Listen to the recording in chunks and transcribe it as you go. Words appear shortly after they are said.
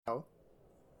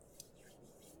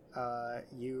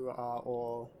you are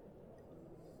all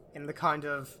in the kind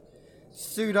of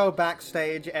pseudo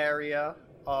backstage area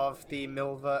of the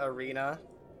Milva Arena,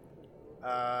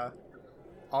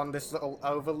 on this little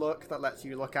overlook that lets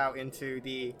you look out into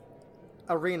the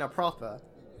arena proper,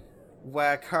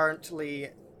 where currently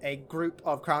a group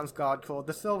of Crown's Guard called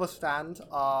the Silver Stand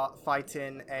are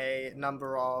fighting a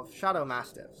number of Shadow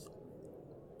Mastiffs.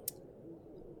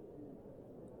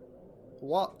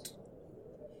 What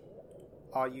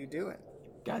are you doing?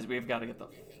 Guys, we've got to get the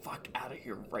fuck out of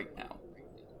here right now.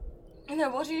 No,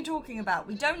 what are you talking about?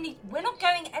 We're not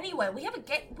going anywhere. We have a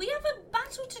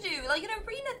battle to do, like an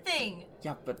arena thing.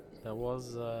 Yeah, but there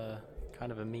was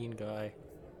kind of a mean guy,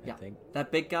 I think.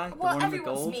 That big guy, the well, one in the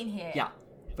everyone's gold. mean here. Yeah,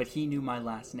 but he knew my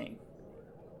last name.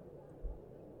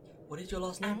 What is your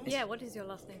last name? Yeah, what is your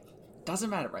last name? Doesn't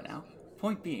matter right now.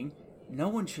 Point being, no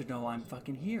one should know I'm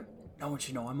fucking here. No one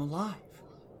should know I'm alive.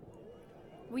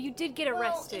 Well, you did get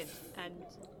arrested, and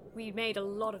we made a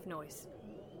lot of noise.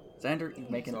 Xander, you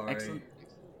make an excellent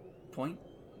point,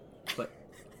 but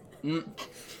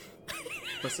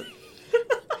listen,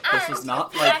 this was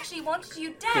not if like he actually wanted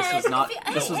you dead. This was not.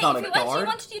 This was not a If he actually guard.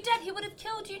 wanted you dead, he would have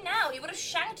killed you now. He would have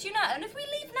shanked you now. And if we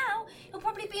leave now, he'll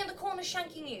probably be in the corner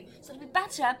shanking you. So it'd be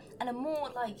better and a more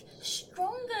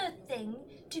stronger thing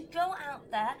to go out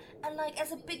there and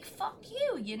as a big fuck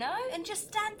you, you know, and just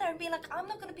stand there and be like, I'm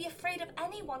not going to be afraid of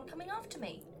anyone coming after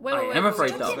me. I am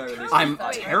afraid Don't though. get cowards, I'm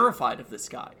though. terrified of this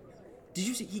guy. Did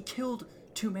you see he killed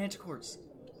 2 manticores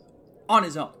on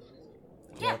his own?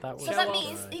 Yeah, that so was that all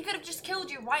means right. he could have just killed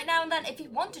you right now and then if he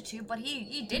wanted to, but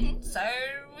he didn't, so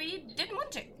he didn't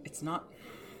want to. It's not.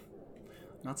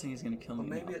 I'm not saying he's gonna kill Well, me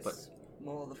maybe now, but it's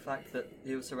more the fact that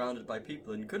he was surrounded by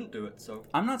people and couldn't do it, so...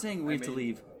 I'm not saying we have to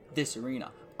leave this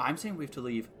arena. I'm saying we have to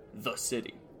leave the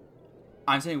city.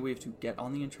 I'm saying we have to get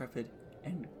on the Intrepid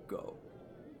and go.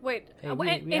 Wait, Hey,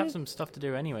 we have some stuff to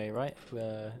do anyway, right?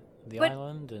 The But-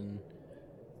 island and...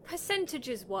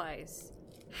 Percentages-wise,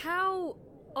 how,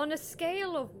 on a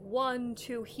scale of 1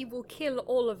 to he will kill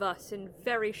all of us in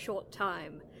very short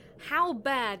time, how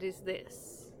bad is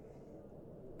this?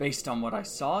 Based on what I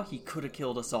saw, he could have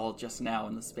killed us all just now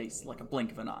in the space, like a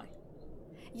blink of an eye.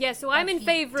 Yeah, so I'm But in he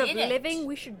favor of didn't. living.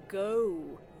 We should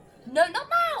go. No, not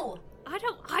now! I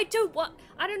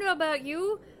don't know about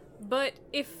you, but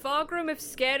if Fargrim is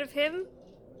scared of him,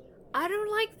 I don't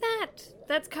like that.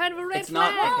 That's kind of a red It's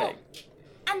flag. not okay.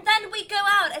 And then we go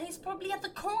out and he's probably at the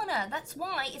corner. That's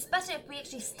why it's better if we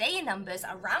actually stay in numbers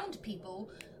around people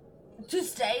to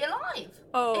stay alive.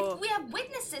 Oh. If we have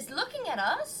witnesses looking at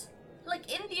us,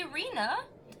 in the arena,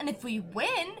 and if we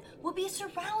win, we'll be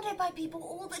surrounded by people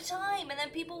all the time. And then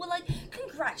people will,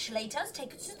 congratulate us,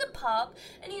 take us to the pub,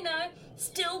 and,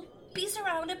 still be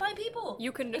surrounded by people.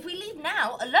 If we leave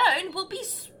now alone, we'll be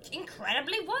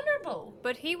incredibly vulnerable.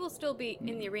 But he will still be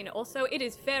in the arena. Also, it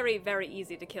is very, very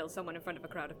easy to kill someone in front of a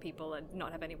crowd of people and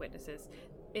not have any witnesses,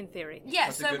 in theory. Yeah,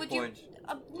 That's a so good would point.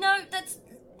 you... no, that's...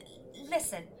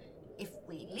 Listen, if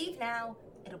we leave now,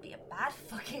 it'll be a bad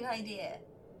fucking idea.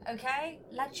 Okay?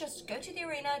 Let's just go to the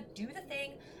arena, do the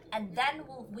thing, and then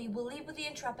we will leave with the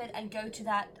Intrepid and go to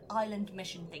that island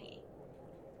mission thingy.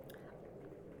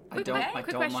 I don't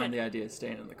question. mind the idea of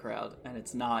staying in the crowd, and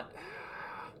it's not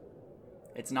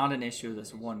an issue of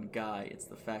this one guy. It's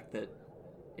the fact that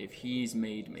if he's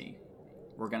made me,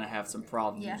 we're gonna have some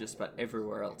problems Yeah. just about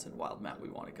everywhere else in Wild Map we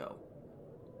want to go.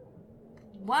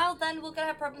 Well, then we're gonna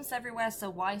have problems everywhere, so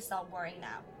why start worrying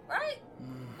now? Right?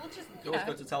 We'll just, You always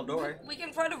go to Taldore. we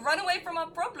can try to run away from our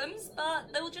problems,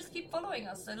 but they'll just keep following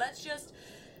us. So let's just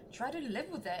try to live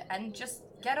with it and just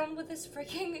get on with this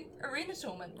freaking arena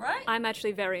tournament, right? I'm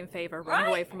actually very in favor of running Right.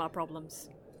 away from our problems.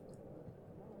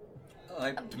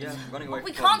 Running away But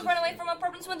we from can't problems run is- away from our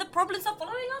problems when the problems are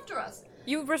following after us.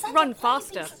 You That's run why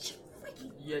faster. you're being such a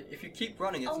freaking- Yeah, if you keep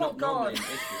running, it's Oh my not normally God.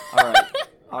 an issue. All right,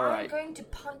 all I'm right, going to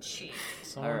punch you.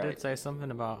 Someone Alright. did say something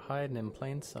about hiding in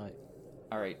plain sight.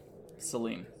 all right.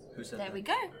 Celine, Who said There that? we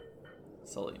go.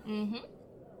 Celine. Mm-hmm.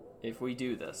 If we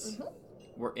do this, Mm-hmm.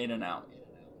 we're in and out.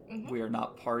 We are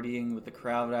not partying with the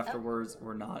crowd afterwards.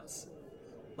 We're not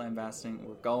lambasting.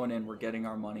 We're going in. We're getting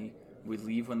our money. We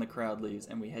leave when the crowd leaves,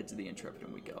 and we head to the Intrepid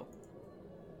and we go.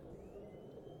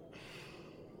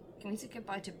 Can we say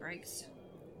goodbye to Briggs?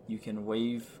 You can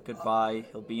wave goodbye.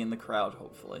 He'll be in the crowd,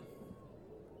 hopefully.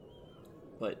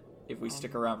 But if we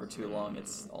stick around for too long,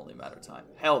 it's only a matter of time.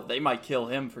 Hell, they might kill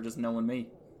him for just knowing me.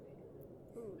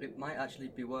 It might actually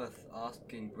be worth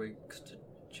asking Briggs to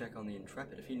check on the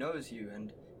Intrepid. If he knows you,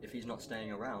 and if he's not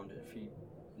staying around, if he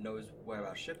knows where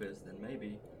our ship is, then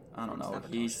maybe... I don't know.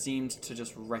 Sabotage He it. seemed to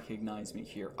just recognize me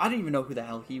here. I didn't even know who the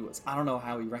hell he was. I don't know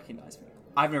how he recognized me.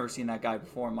 I've never seen that guy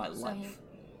before in my life.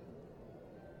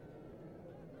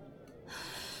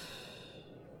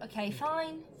 Okay,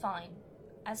 fine.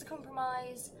 As a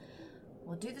compromise,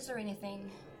 we'll do this arena thing,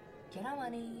 get our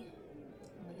money,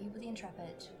 and we'll leave with the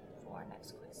Intrepid for our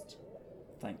next quest.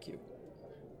 Thank you.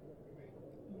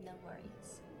 No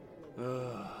worries.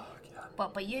 Oh,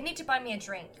 God. But you need to buy me a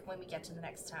drink when we get to the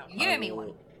next town. You owe me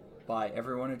one. Buy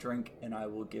everyone a drink, and I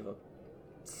will give a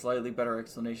slightly better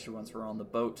explanation once we're on the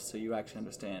boat, so you actually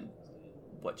understand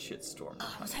what shitstorm.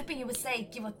 Oh, I was hoping you would say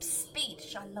give a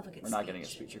speech. I love a good speech. We're not getting a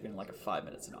speech. You're getting like a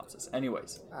 5-minute synopsis.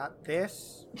 Anyways. At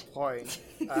this point,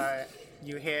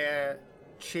 you hear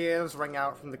cheers ring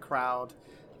out from the crowd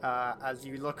as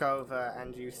you look over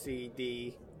and you see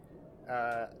the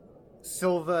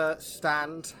Silver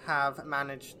Stand have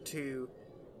managed to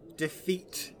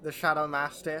defeat the Shadow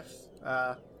Mastiffs.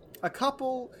 A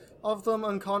couple of them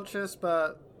unconscious,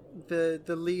 but the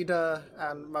leader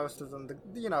and most of them,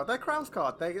 they're Crown's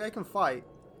Guard. They can fight.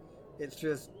 It's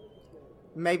just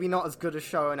maybe not as good a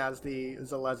showing as the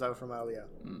Zalezo from earlier.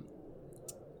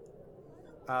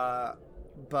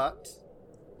 But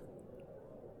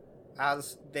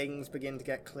as things begin to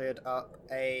get cleared up,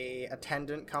 a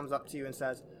attendant comes up to you and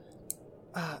says,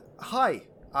 "Hi,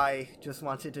 I just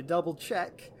wanted to double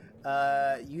check.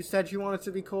 You said you wanted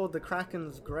to be called the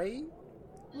Kraken's Grave?"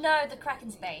 No, the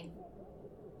Kraken's Bane.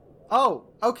 Oh,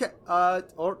 okay.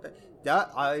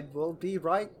 I will be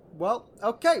right. Well,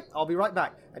 okay, I'll be right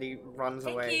back. And he runs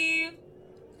away. Thank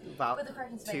you. About With the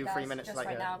Kraken's Bane, 2-3 guys, minutes just later.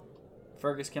 right now.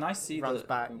 Fergus, can I see Runs the...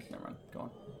 back. Oh, never mind.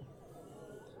 Go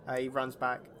on. He runs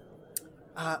back.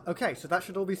 Okay, so that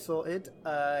should all be sorted.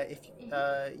 If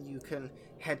you can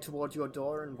head towards your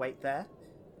door and wait there.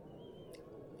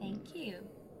 Thank you.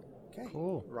 Okay.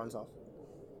 Cool. Runs off.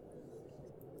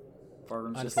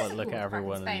 Fargrim's I just just like look at Kraken's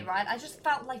everyone. Bane, right? I just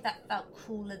felt like that felt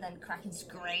cooler than Kraken's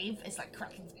Grave. It's like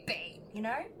Kraken's Bane, you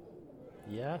know?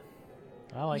 Yeah,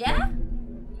 I like Yeah? it.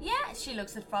 Yeah, she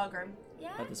looks at Fargrim.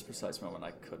 Yeah? At this precise moment,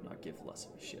 I could not give less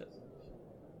of a shit.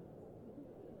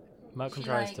 Malcolm She,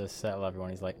 tries like- to settle everyone.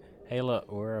 He's like, "Hey, look,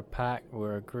 we're a pack.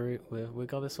 We're a group. We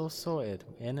got this all sorted.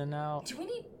 In and out. Do we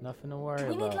need Nothing to worry Do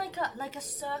we about." need like a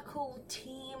circle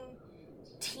team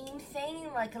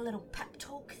thing, like a little pep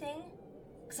talk thing?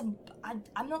 Because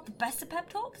I'm not the best at pep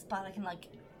talks, but I can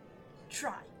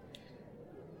try.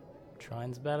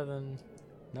 Trying's better than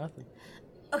nothing.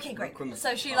 Okay, great. Welcome.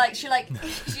 So she gets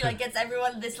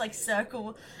everyone in this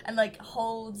circle and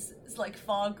holds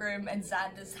Fargrim and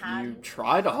Xander's You hand.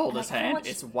 try to hold his Like, how hand. much-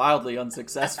 It's wildly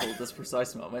unsuccessful at this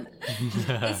precise moment.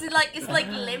 Is it it's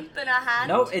limp in her hand?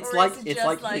 No, it's or like is it it's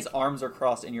just, like his arms are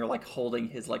crossed and you're holding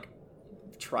his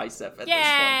tricep at Yay!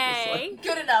 this point.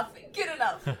 Good enough.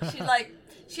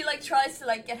 She tries to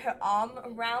get her arm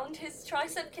around his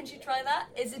tricep. Can she try that?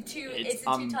 Is it too? It's, Is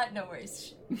it too tight? No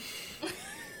worries.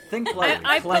 Think like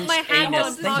I put clenched my hand anus.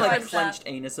 on Think like Fargrim's clenched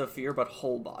anus of fear, but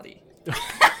whole body.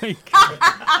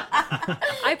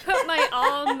 I put my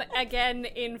arm again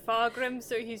in Fargrim,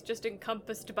 so he's just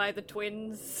encompassed by the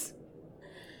twins.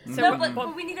 So No,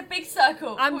 but we need a big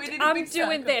circle. I'm We need a big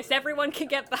doing circle. this. Everyone can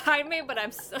get behind me, but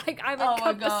I'm Oh my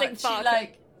encompassing god. Fargrim.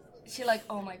 She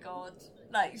oh my god.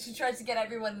 She tries to get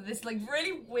everyone in this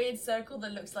really weird circle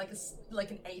that looks like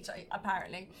an 8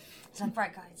 apparently. It's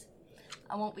right, guys.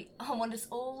 I want us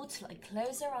all to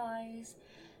close our eyes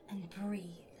and breathe.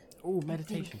 Oh,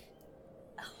 meditation.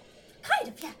 Kind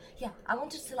of, yeah. I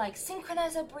want us to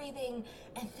synchronize our breathing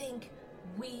and think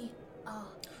we are.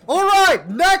 Alright,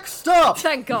 next up!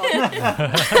 Thank God.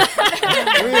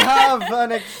 We have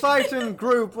an exciting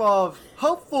group of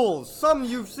hopefuls. Some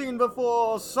you've seen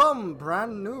before, some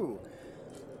brand new.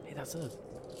 Hey, that's us.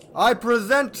 I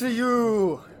present to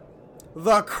you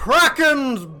the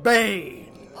Kraken's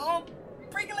Bane. Oh,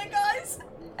 prickly guys!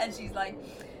 And she's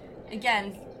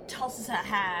again, tosses her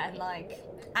hair and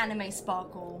anime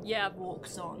sparkle Yeah.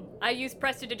 walks on. I use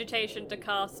prestidigitation to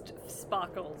cast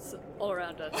sparkles all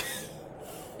around us.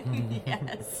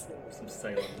 Yes. Some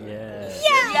sailor. Yeah.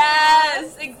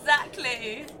 Yes,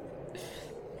 exactly.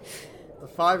 The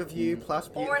 5 of you plus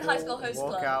Or Beautiful in High School Host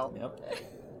walk Club. out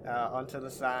Yep. onto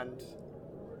the sand.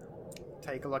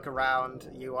 Take a look around.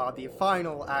 You are the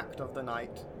final act of the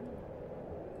night.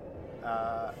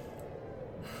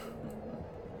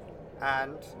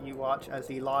 And you watch as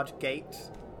the large gate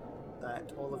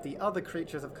that all of the other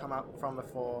creatures have come out from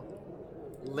before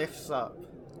lifts up.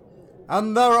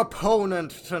 And their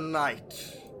opponent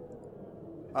tonight,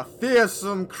 a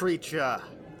fearsome creature,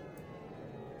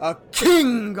 a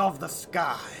king of the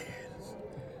skies.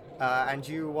 And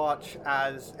you watch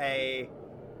as a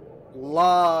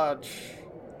large,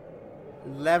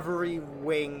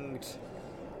 leathery-winged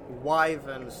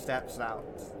wyvern steps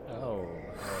out. Oh.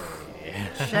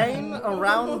 chain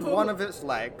around one of its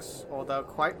legs, although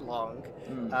quite long.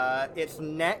 Its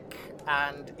neck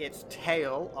and its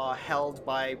tail are held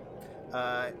by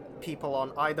people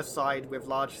on either side with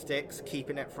large sticks,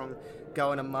 keeping it from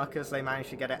going amok as they manage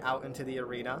to get it out into the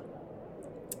arena.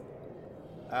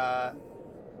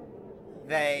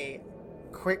 They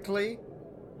quickly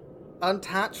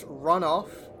untach, run off,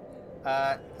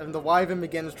 and the wyvern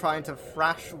begins trying to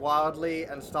thrash wildly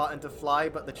and starting to fly,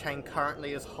 but the chain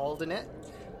currently is holding it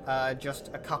just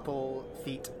a couple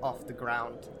feet off the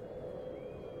ground.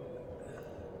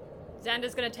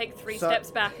 Xander's gonna take 3 steps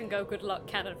back and go, good luck,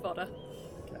 cannon fodder.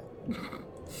 Okay.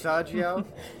 Sergio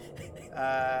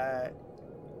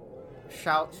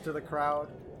shouts to the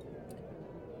crowd,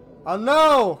 "And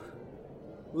now,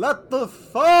 let the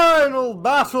final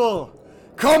battle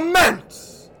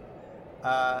commence!"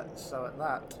 So at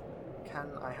that,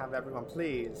 can I have everyone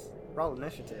please roll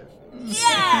initiative?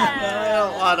 I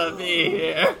don't want to be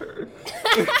here.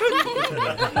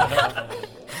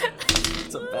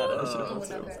 It's a bad initiative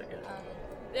too.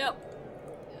 Yep.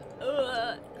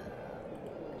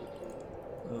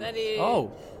 That is...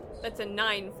 Oh! That's a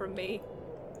 9 from me.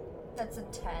 That's a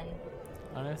 10.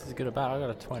 I don't know if this is good or bad. I got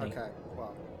a 20. Okay,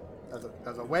 well,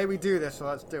 there's a way we do this, so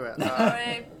let's do it.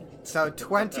 Alright. So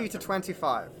 20 to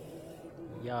 25.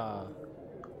 Yeah.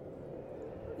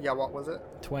 Yeah, what was it?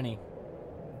 20.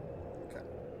 Okay.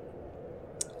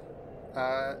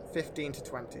 15 to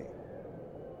 20.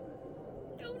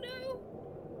 Oh no!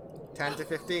 10 to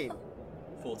 15.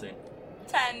 14.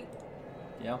 10.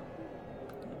 Yeah.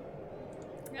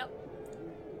 Yep.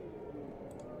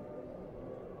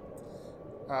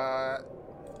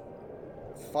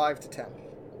 5 to 10.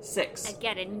 6. I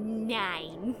get a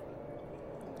 9.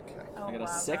 Okay. Oh, I got a wow,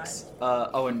 6. guys.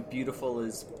 And beautiful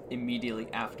is immediately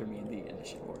after me in the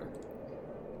initiative order.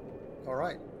 All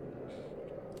right.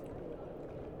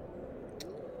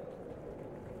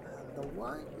 And the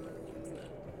wyvern.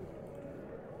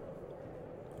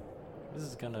 This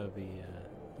is gonna be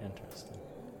interesting.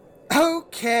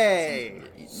 Okay.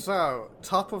 So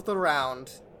top of the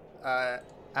round,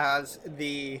 as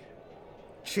the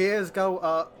cheers go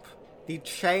up, the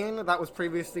chain that was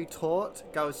previously taut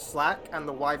goes slack, and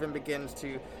the wyvern begins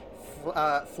to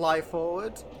fly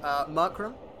forward.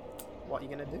 Murkram, what are you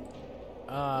gonna do?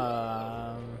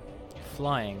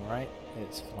 Flying, right?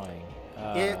 It's flying.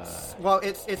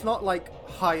 It's not like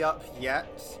high up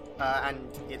yet, and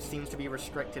it seems to be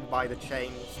restricted by the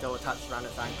chain still attached around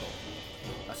its ankle,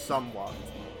 somewhat.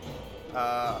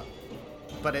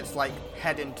 But it's like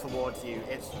heading towards you.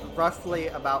 It's roughly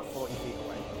about 40 feet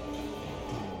away.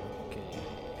 Okay.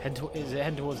 Is it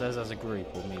heading towards us as a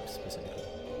group, or me specifically?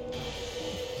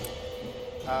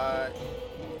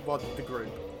 Well, the group.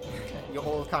 Okay. You're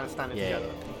all kind of standing Yeah.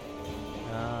 together.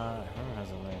 Who has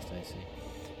the lowest AC?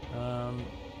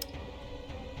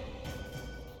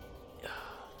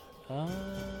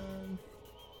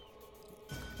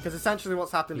 Because essentially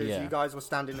what's happened is Yeah. you guys were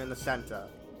standing in the center.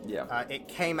 Yeah. It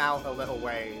came out a little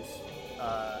ways,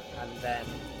 and then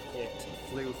it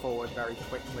flew forward very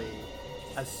quickly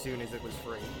as soon as it was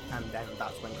free, and then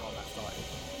that's when combat started.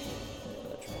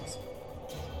 That tracks.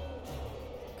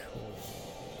 Cool.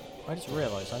 I just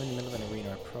realised I'm in the middle of an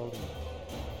arena. I probably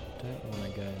don't want to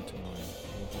go into my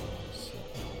waterfalls.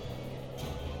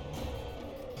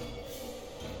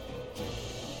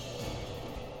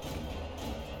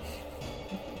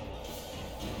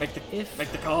 Make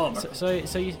the call. So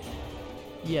you,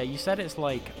 yeah, you said it's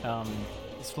like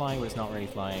it's flying, but it's not really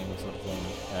flying, sort of thing.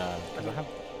 'Cause I have.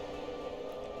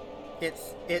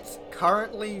 It's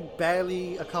currently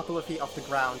barely a couple of feet off the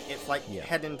ground. It's like Yeah.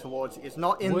 heading towards you. It's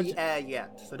not in Would- the air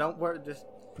yet, so don't worry. Just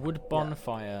Would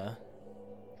bonfire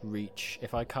reach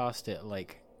if I cast it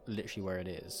like literally where it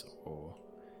is, or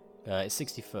it's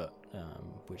 60 foot,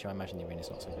 which I imagine the arena's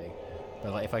not so big.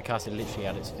 But like if I cast it literally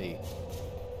at its feet,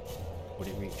 would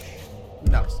it reach?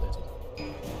 No. past it?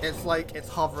 it's like it's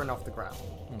hovering off the ground.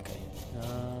 Okay.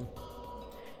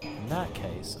 In that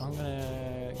case, I'm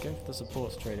gonna go for the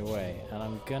support straight away, and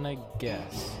I'm gonna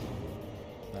guess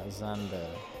that Xander,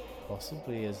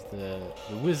 possibly as the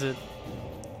wizard,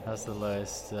 has the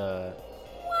lowest AC.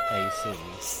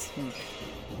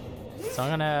 So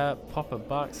I'm gonna pop a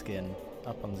bark skin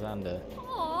up on Xander.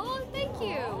 Aw, thank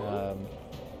you.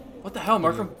 What the hell,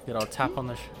 Markham? Good old tap on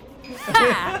the.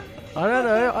 I don't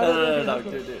know. No,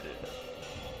 dude.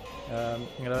 I'm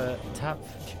gonna tap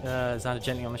Xander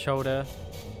gently on the shoulder.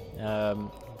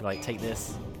 Like take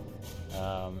this,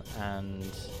 and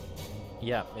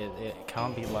yeah, it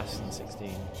can't be less than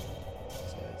 16.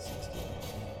 So it's 16.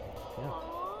 Yeah.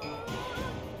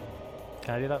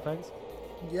 Can I do that, folks?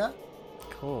 Yeah.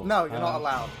 Cool. No, you're not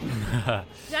allowed.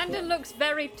 Xander looks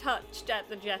very touched at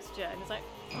the gesture and is like,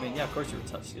 I mean, yeah, of course you were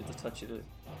touched. You had to touch you to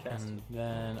cast. And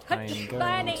then Touched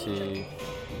by an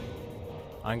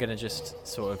I'm gonna just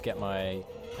sort of get my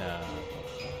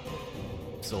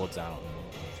swords out and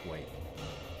just wait.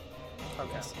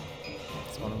 Okay. That's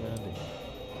what I'm gonna do.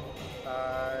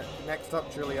 Next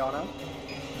up, Juliana.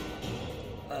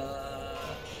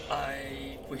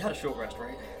 We had a short rest,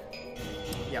 right?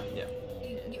 Yeah. Yeah.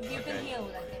 You've been Okay.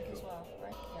 healed, I think, as well,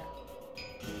 right?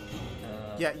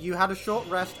 Yeah. Yeah, you had a short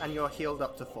rest and you're healed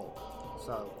up to full.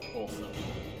 So, Awesome.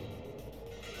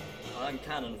 I'm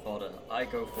cannon fodder. I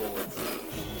go forwards.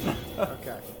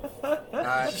 okay.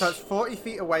 So it's 40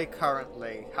 feet away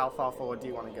currently. How far forward do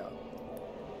you want to go?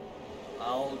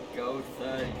 I'll go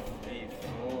 30 feet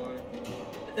forward.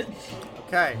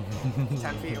 Okay.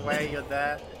 10 feet away, you're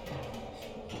there.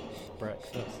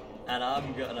 Breakfast. And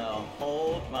I'm gonna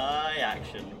hold my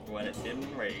action when it's in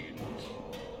range.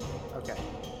 Okay.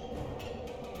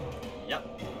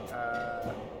 Yep.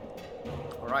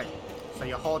 Alright. So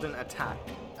you're holding attack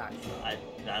action.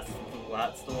 That's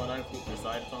the one I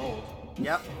decided to hold.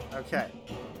 Yep. Okay.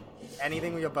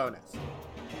 Anything with your bonus?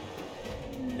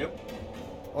 Nope.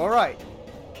 Alright.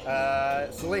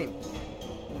 Celine.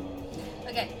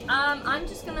 Okay, I'm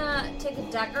just gonna take a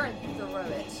dagger and throw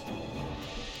it.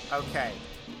 Okay.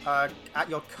 At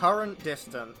your current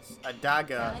distance, a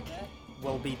dagger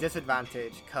will be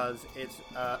disadvantaged because it's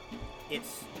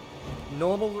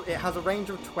normal. It has a range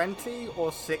of 20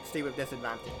 or 60 with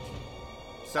disadvantage.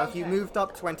 So if you Okay. moved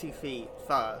up 20 feet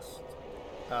first,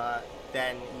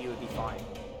 then you would be fine.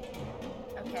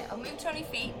 Okay, I'll move 20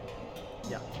 feet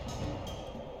Yeah.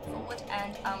 forward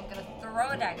and I'm gonna throw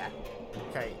a dagger.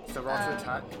 Okay. So roll to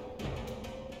attack.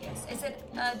 Yes. Is it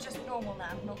just normal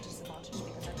now, not disadvantage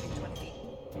because I moved 20 feet?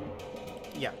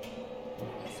 Yeah.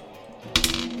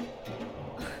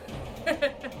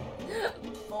 Yes.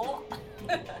 4.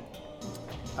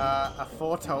 A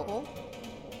 4 total.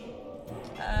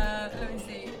 Let me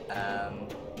see.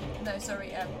 No,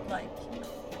 sorry. Like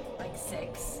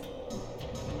 6.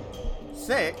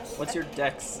 6 What's your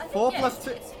dex? I think, 4 yeah, plus 2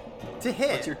 it's- to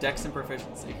hit. What's your dex and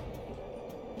proficiency?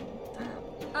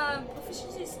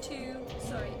 Proficiency is 2.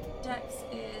 Sorry, Dex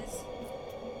is.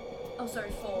 Oh,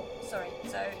 sorry, 4. Sorry.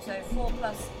 So 4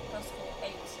 plus 4,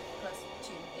 8 plus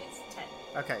 2 is 10.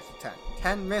 Okay, so 10.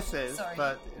 10 misses, Sorry.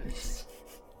 but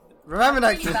remember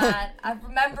next Really bad. I'm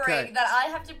remembering Okay. that I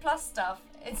have to plus stuff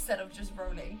instead of just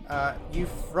rolling. You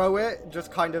throw it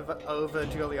just kind of over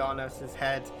Julianus'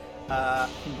 head,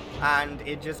 and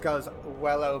it just goes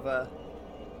well over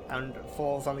and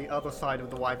falls on the other side of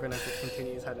the wyvern as it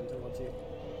continues heading towards you.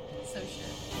 So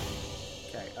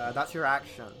sure. Okay, that's your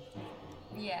action.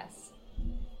 Yes.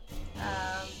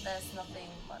 There's nothing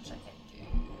much I can do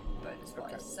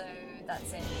bonus-wise, Okay. so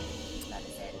that's it. That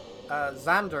is it.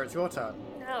 Xander, it's your turn.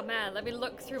 oh man, let me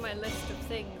look through my list of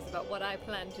things about what I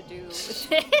plan to do with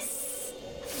this.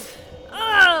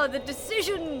 Oh, the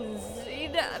decisions!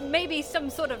 Maybe some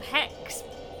sort of hex,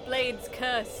 Blade's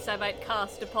curse I might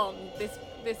cast upon this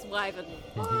wyvern.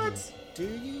 What? Do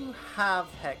you have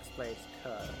Hexblade's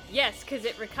Curse? Yes, because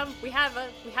we had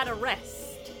a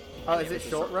rest. Oh, is it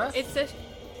short rest? It's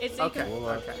okay. You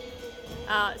Okay.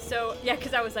 can, so yeah,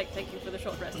 because I was like, thank you for the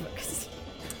short rest, because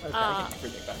Okay.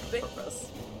 Bring it back on purpose.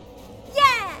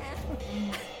 yeah.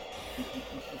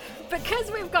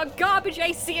 Because we've got garbage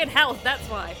AC and health, that's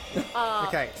why.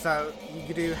 Okay, so you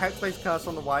can do Hexblade's Curse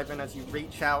on the wyvern. As you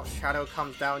reach out, shadow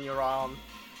comes down your arm.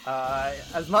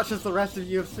 As much as the rest of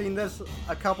you have seen this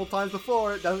a couple times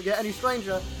before, it doesn't get any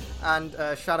stranger. And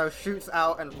shadow shoots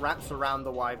out and wraps around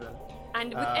the wyvern.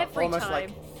 And with every almost time,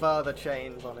 like further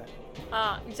chains on it.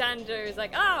 Xander is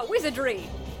like, wizardry!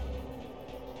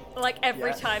 Like every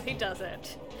Yes. time he does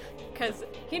it. Because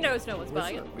he knows no one's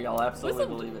buying it. We all absolutely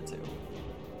Whistle. believe it too.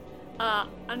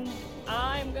 And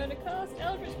I'm gonna cast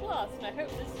Eldritch Blast, and I hope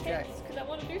this Okay. hits, because I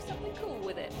want to do something cool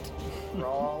with it.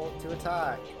 Roll to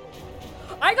attack.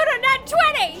 I got a nat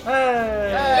 20!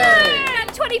 Hey! Yeah!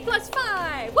 20 plus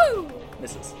 5! Woo!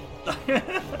 Misses.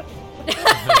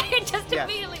 It just Yeah.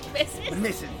 immediately misses.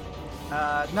 Misses.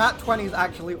 Nat 20s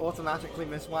actually automatically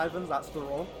miss wyverns. That's the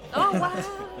rule. Oh,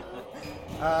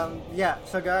 wow. Yeah.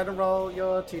 So go ahead and roll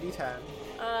your 2d10.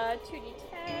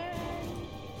 2d10.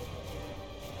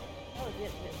 Oh,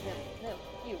 no,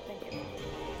 you, thank you.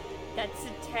 That's a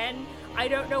 10. I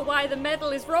don't know why the medal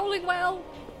is rolling well.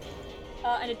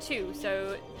 And a 2,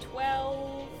 so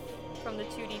 12 from the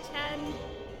 2d10.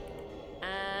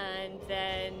 And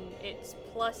then it's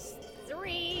plus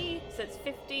 3, so it's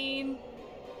 15.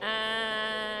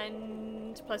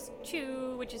 And plus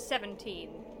 2, which is 17.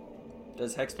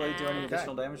 Does Hexblade do any Okay.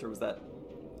 additional damage, or was that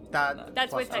That's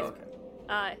plus with two.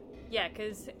 Oh, okay. Yeah,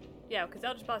 because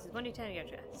Eldritch Blast is 1d10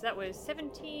 against you. So that was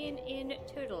 17 in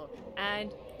total.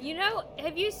 And,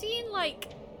 have you seen, like,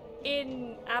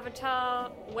 in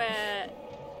Avatar where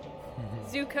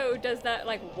Zuko does that,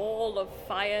 like, wall of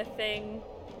fire thing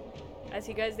as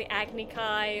he goes the Agni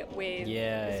Kai with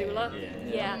Azula?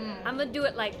 Yeah. I'm gonna do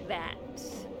it like that.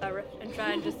 And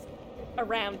try and just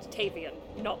around Tavian,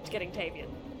 not getting Tavian.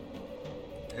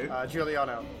 Who?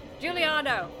 Giuliano.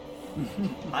 Giuliano!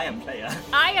 I am player.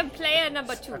 I am player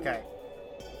number 2. Okay.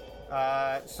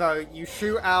 So you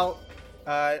shoot out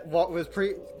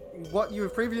what you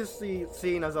have previously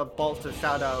seen as a bolt of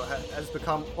shadow has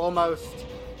become almost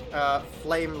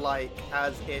flame-like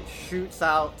as it shoots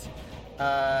out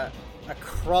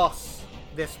across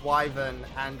this wyvern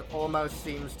and almost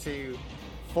seems to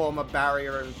form a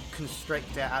barrier and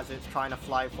constrict it as it's trying to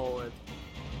fly forward.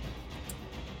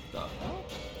 The hell?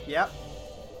 Yep.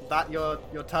 That your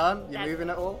turn? You're That- moving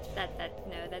it all?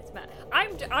 No, that's bad.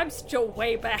 I'm still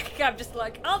way back. I'm just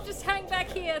like, I'll just hang back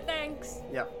here, thanks.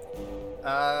 Yep.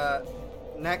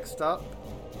 Next up,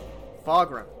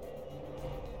 Fargrim.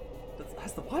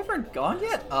 Has the wyvern gone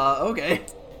yet? Okay.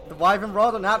 The wyvern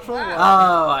rolled a natural one.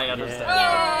 Oh, I understand.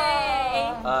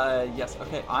 Yay! Yes,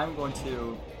 okay, I'm going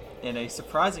to, in a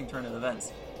surprising turn of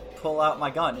events, pull out my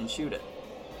gun and shoot it.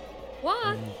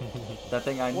 What? That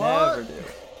thing I What? never do.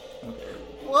 Okay.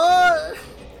 What?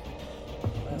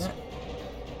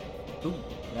 Ooh,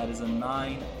 that is a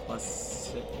 9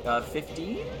 plus 6,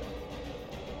 15?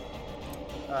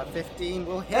 15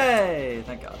 will hit. Yay!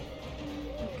 Thank God.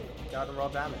 Gotta roll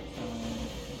damage.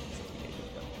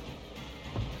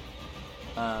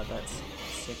 That's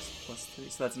 6 plus 3,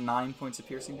 so that's 9 points of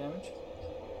piercing damage.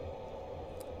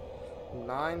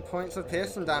 9 points of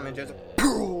piercing damage as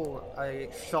a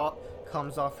shot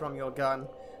comes off from your gun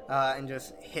and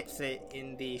just hits it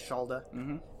in the shoulder.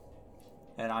 Mm-hmm.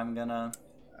 And I'm gonna...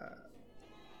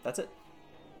 that's it.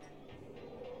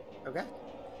 Okay.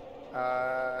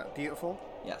 Beautiful.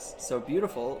 Yes. So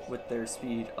Beautiful, with their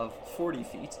speed of 40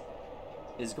 feet,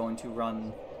 is going to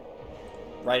run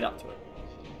right up to it.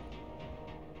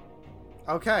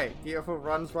 Okay, Beautiful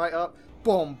runs right up.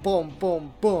 Boom, boom,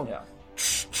 boom, boom. Yeah.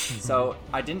 So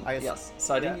I didn't. I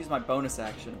didn't use my bonus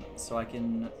action, so I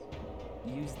can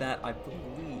use that. I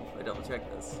believe. I double check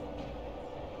this.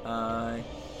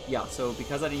 Yeah. So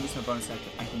because I didn't use my bonus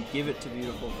action, I can give it to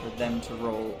Beautiful for them to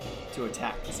roll to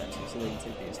attack, essentially, so they can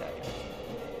take the attack action.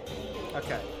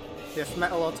 Okay. This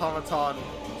metal automaton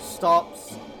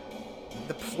stops.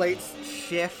 The plates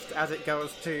shift as it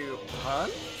goes to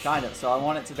punch. Kind of. So I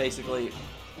want it to basically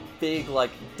big,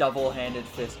 like double-handed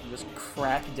fist and just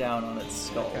crack down on its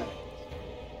skull. Okay.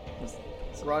 Just-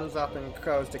 Runs up and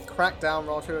goes to crack down,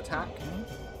 roll to attack.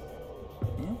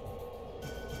 Yeah.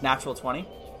 Natural 20.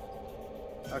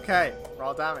 Okay,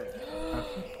 roll damage.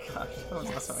 Gosh, that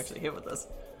was awesome. Actually hit with this.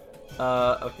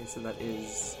 Okay, so that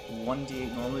is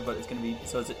 1d8 normally, but it's gonna be,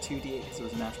 so is it 2d8 because it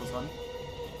was a natural 20?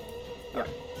 Yeah.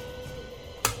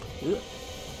 Ugh.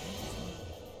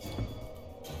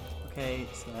 Okay,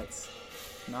 so that's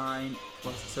 9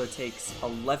 plus, so it takes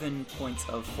 11 points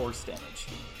of force damage.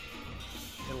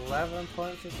 11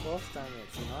 points of force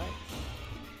damage, nice.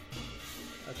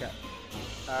 Okay.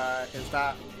 Is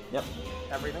that Yep,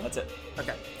 everything? that's it.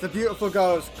 Okay. The Beautiful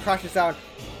goes, crashes down,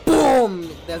 boom!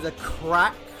 There's a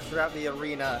crack throughout the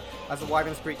arena as the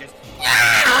wyvern screeches.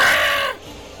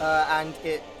 And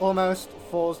it almost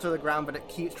falls to the ground, but it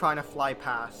keeps trying to fly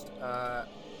past.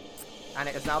 And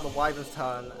it is now the wyvern's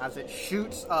turn as it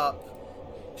shoots up,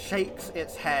 shakes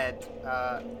its head.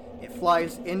 It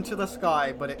flies into the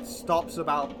sky, but it stops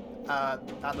about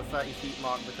at the 30 feet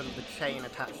mark because of the chain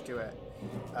attached to it.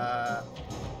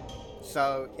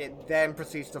 So it then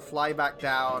proceeds to fly back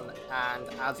down, and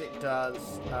as it does,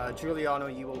 Giuliano,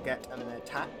 you will get an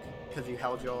attack because you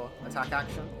held your attack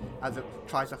action as it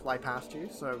tries to fly past you.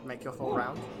 So make your full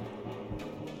round.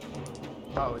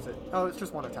 Oh, is it? Oh, it's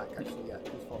just one attack actually. Yeah,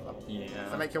 it's full up. Yeah.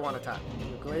 So make your one attack.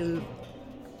 Great.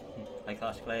 I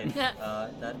cast Glade.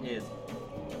 That is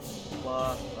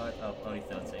plus only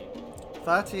 13.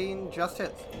 13 just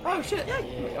hits. Oh shit! Yeah.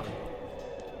 Here we go.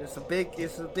 It's a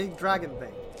big dragon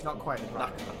thing. It's not quite a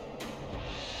dragon.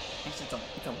 Actually, it's a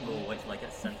Oh, wait till I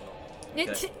get Sentinel.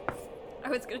 I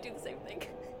was gonna do the same thing.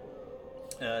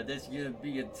 There's gonna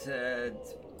be a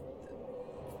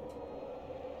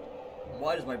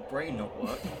why does my brain not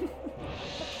work?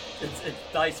 it's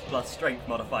dice plus strength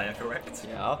modifier, correct?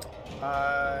 Yeah.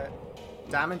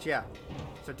 Damage, yeah.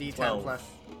 So D10 12. plus.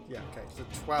 Yeah, okay. So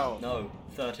 12. No,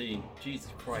 13. Jesus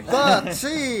Christ.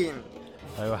 13!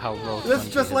 Oh, how roll This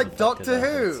is 20 just has like affected Doctor our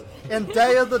Who hits. in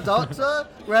Day of the Doctor,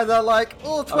 where they're like,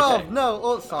 all 12, Okay. no,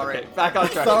 all sorry. Okay, back on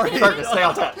track. Sorry. Turkus, stay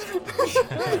on track.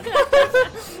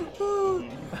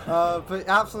 But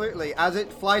absolutely, as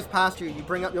it flies past you, you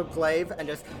bring up your glaive and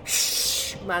just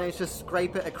manage to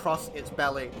scrape it across its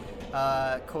belly,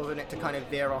 causing it to kind of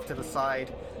veer off to the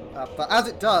side. But as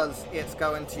it does, it's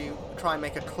going to try and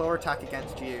make a claw attack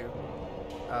against you.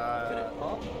 Could it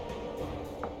pop?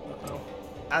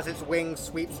 As its wing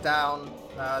sweeps down,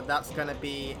 that's going to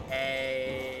be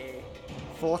a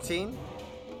 14.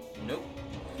 Nope.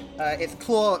 Its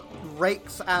claw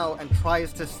rakes out and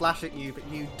tries to slash at you, but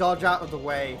you dodge out of the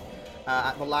way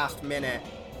at the last minute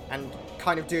and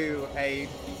kind of do a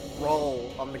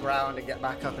roll on the ground and get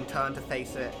back up and turn to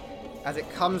face it. As it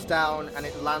comes down and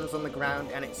it lands on the ground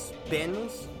and it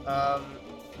spins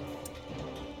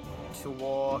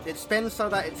it spins so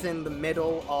that it's in the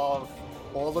middle of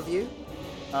all of you.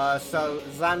 So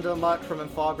Xander, Markram, and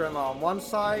Fargrim are on one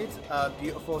side,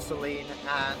 Beautiful Celine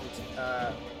and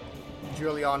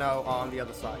Giuliano are on the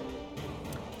other side.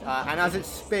 And as it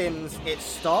spins, it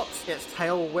stops, its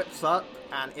tail whips up,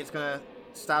 and it's gonna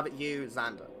stab at you,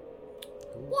 Xander.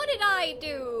 What did I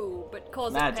do but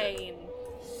cause Magic. it pain?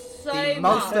 So The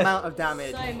much. most amount of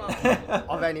damage So much.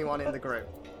 of anyone in the group.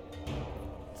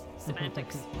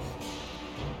 Semantics.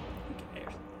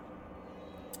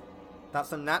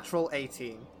 That's a natural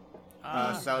 18.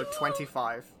 So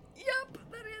 25. Yep,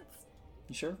 that is.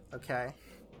 You sure? Okay.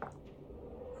 Oh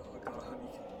god, I hope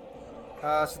you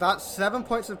can. So that's 7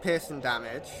 points of piercing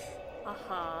damage.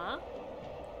 Uh-huh.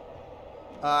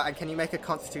 And can you make a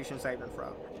Constitution saving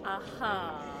throw?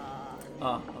 Uh-huh.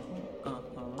 Uh-huh.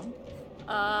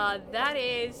 That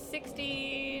is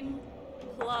 16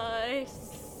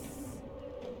 plus...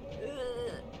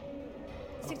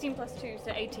 16 plus 2,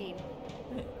 so 18.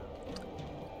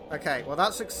 Okay, well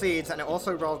that succeeds, and it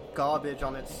also rolled garbage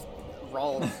on its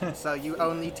rolls, so you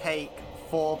only take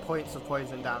 4 points of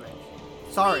poison damage.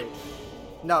 Sorry.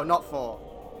 No, not 4.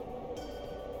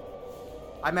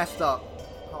 I messed up.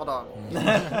 Hold on.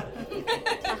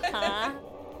 Uh-huh.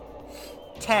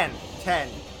 10.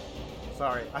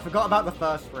 Sorry, I forgot about the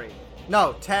first 3.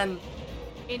 No, 10.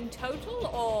 In total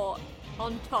or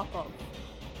on top of?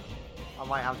 I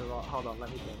might have to roll. Hold on, let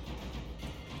me think.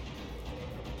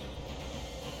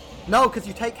 No, because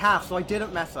you take half, so I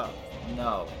didn't mess up.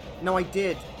 No. No, I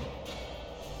did.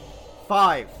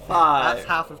 5. 5. That's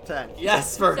half of 10.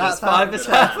 Yes, Fergus. That's 5 is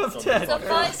half of 10. So 5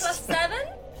 plus 7?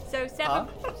 So 7,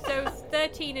 so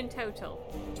 13 in total.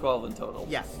 12 in total.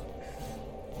 Yes.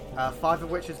 5 of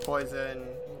which is poison.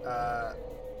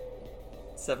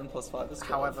 7 plus 5 is 12.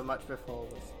 However much before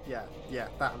was. Yeah,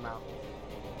 that amount.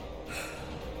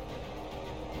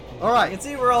 You Alright. can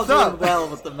see we're all So- doing well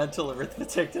with the mental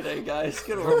arithmetic today, guys.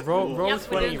 Good work. Roll Yep,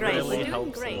 we're 20 doing great. really We're doing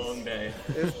helps great. us. Long day.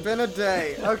 It's been a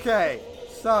day. Okay,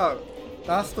 so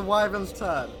that's the Wyvern's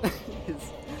turn.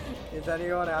 is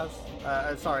anyone else?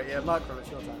 Sorry, yeah, Markram, it's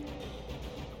your turn.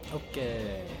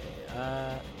 Okay.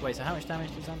 Wait, so how much damage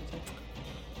does Xander take?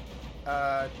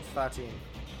 13.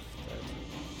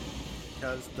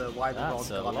 Because the Wyvern rolled That's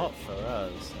a garbage. lot for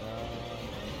us.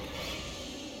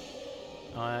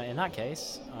 In that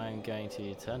case, I'm going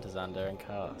to turn to Xander and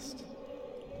cast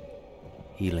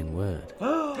Healing Word.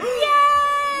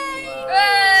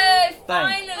 Hey,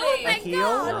 finally! A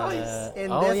heal in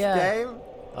this game?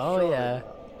 Oh Surely. yeah.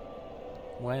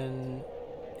 When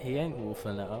he ain't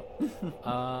wolfing it up,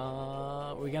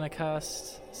 we're gonna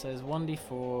cast. Says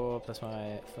 1d4 plus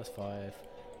my plus 5.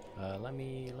 Let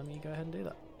me go ahead and do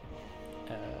that.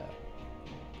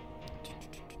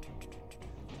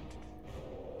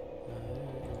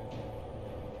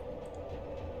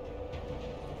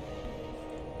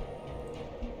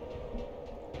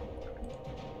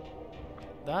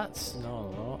 That's not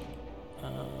a lot,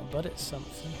 but it's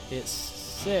something. It's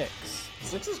 6.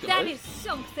 6 is good. That is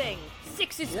something.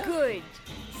 6 is Yeah. good.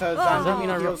 So Does that mean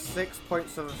I Xander ro- deals 6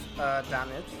 points of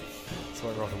damage, So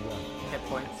I rolled a 1. hit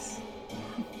points.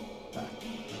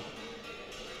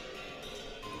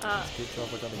 Good job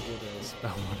I got a good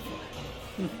spell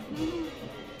modifier.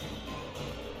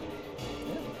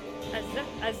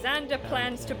 Xander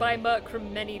plans to buy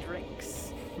Merkram many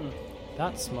drinks.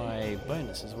 That's my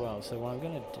bonus as well. So what I'm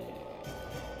gonna do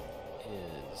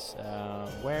is,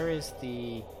 where is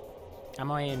the?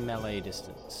 Am I in melee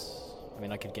distance? I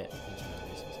mean, I could get into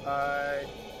melee distance.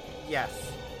 Yes,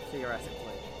 theoretically.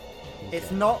 It's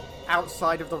Okay. not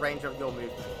outside of the range of your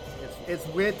movement. It's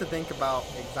weird to think about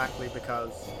exactly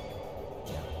because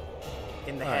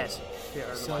in the Alright, head,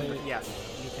 theoretically, so- but yes,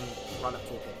 you can run up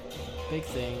to it. Big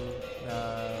thing,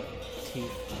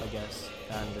 teeth, I guess,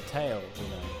 and the tail, you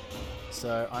know.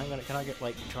 So can I get,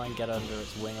 like, try and get under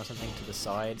its wing or something to the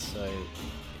side, so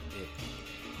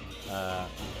I'm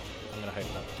gonna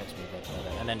hope that protects me a bit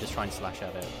better, and then just try and slash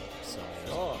at it. So.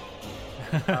 Sure.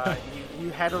 You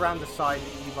head around the side,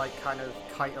 you like kind of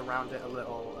kite around it a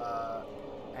little,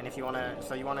 and if you wanna,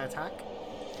 so you wanna attack?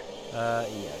 Yeah,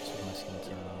 it's with my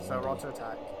skin tone. So roll to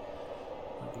attack.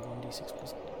 That'll be 1d6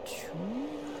 plus 2. I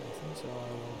think so. I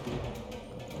will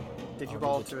be. Did you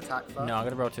roll to attack first? No, I'm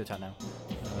gonna roll to attack now.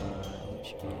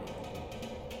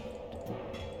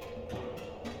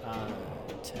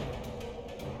 10.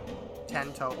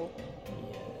 10 total.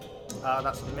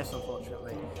 That's a miss,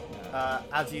 unfortunately.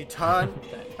 As you turn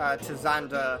to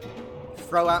Xander,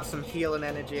 throw out some healing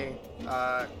energy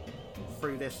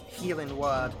through this healing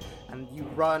word, and you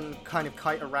run, kind of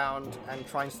kite around and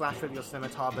try and slash with your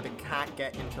scimitar, but it can't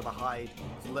get into the hide.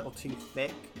 It's a little too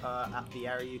thick at the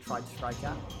area you tried to strike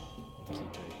at.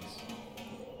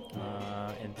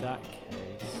 In that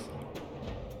case,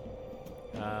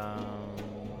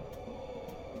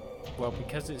 well,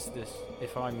 because it's this,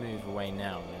 if I move away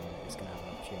now, then it's going to have an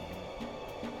opportunity.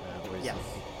 Whereas Yes.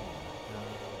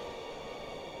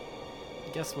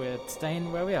 I guess we're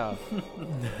staying where we are.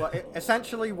 Well,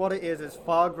 essentially what it is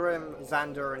Fargrim,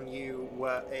 Xander, and you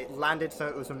it landed so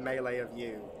it was a melee of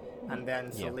you, and then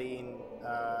Yeah. Celine,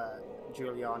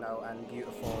 Giuliano, and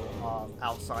Beautiful are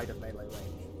outside of melee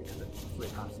range because it flew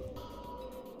past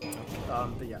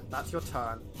them. But yeah, that's your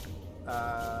turn.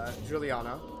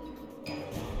 Giuliano.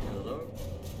 Hello.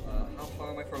 How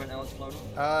far am I from an hour's flown?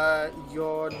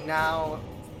 You're now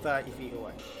 30 feet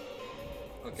away.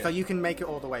 Okay. So you can make it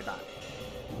all the way back.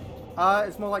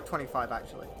 It's more like 25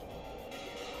 actually.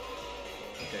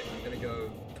 Okay, I'm gonna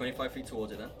go 25 feet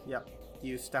towards it then. Yep.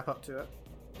 You step up to it.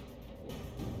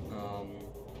 Um,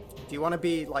 Do you want to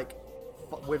be like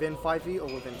within 5 feet or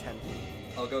within 10 feet?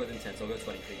 I'll go within 10, so I'll go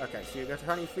 20 feet. Okay, so you go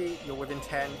 20 feet, you're within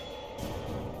 10.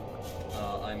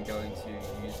 I'm going to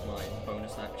use my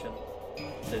bonus action,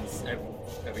 since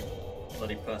every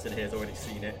bloody person here has already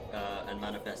seen it, and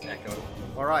manifest Echo.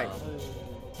 Alright.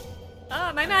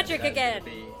 My magic And again!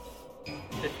 Be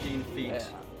 15 feet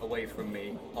away from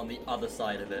me, on the other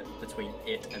side of it, between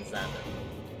it and Xander.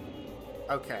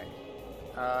 Okay.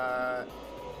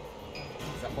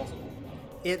 Is that possible?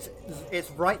 It's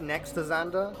right next to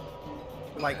Xander,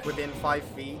 like Okay. within 5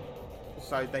 feet,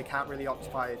 so they can't really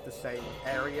occupy the same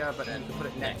area, but then you can put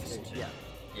it next to. Yeah.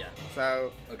 Yeah.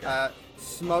 So, Okay.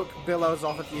 smoke billows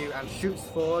off of you and shoots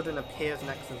forward and appears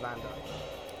next to Xander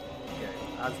Okay.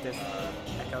 as this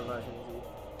echo version of you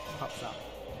pops up.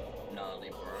 Gnarly,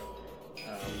 bro.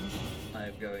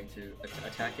 I'm going to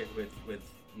attack it with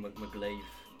my glaive.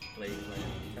 Okay,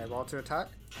 roll to attack.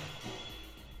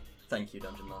 Thank you,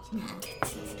 Dungeon Master.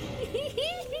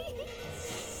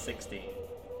 16.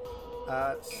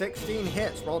 16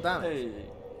 hits. Roll damage. Hey.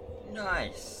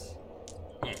 Nice.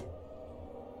 Yeah.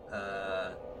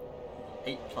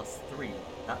 8 plus 3.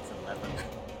 That's 11.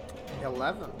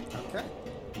 11. Okay.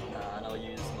 And I'll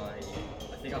use my.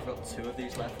 I think I've got 2 of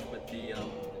these left with the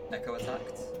echo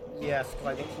attacks. Yes, because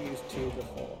I think you used 2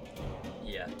 before.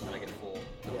 Yeah, and I get 4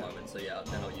 at the Yeah. moment. So yeah,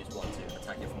 then I'll use 1 to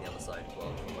attack it from the other side,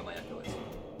 well, from where my echo is.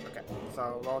 Okay,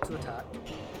 so roll to attack.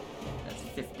 That's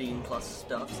 15 plus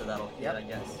stuff, so that'll hit, Yep. I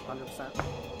guess. 100%.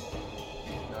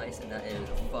 Nice, and that is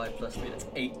 5 plus 3. That's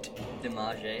 8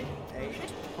 damage. 8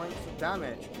 points of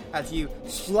damage. As you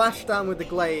slash down with the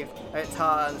glaive, it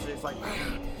turns, it's like,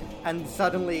 and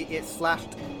suddenly it's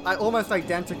slashed almost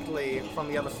identically from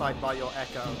the other side by your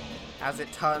echo, as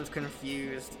it turns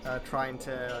confused, trying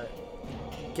to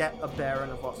get a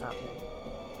bearing of what's happening.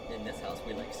 In this house,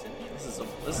 we like symmetry.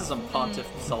 This is some Pontiff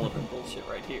Sullivan bullshit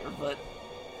right here, but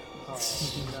Oh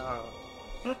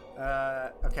no.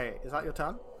 Okay, is that your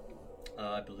turn?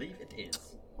 I believe it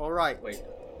is. Alright. Wait,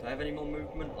 do I have any more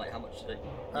movement? Like, how much did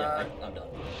I... Uh, Yeah, I'm done.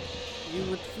 You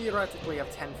would theoretically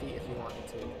have 10 feet if you wanted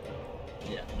to.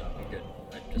 Yeah, no, I'm good.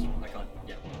 I can't...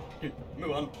 Yeah.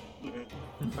 Move on.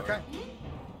 Okay.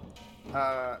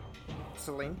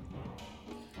 Celine,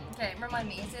 Okay, remind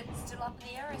me, is it still up in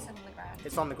the air or is it on the ground?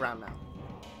 it's on the ground now.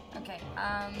 Okay,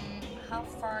 how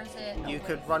far is it? You away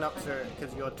could run up from- to it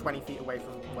because you're 20 feet away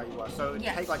from where you were, so it would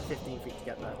Yes. take like 15 feet to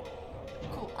get there.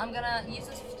 Cool, I'm gonna use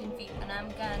this 15 feet and I'm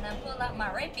gonna pull out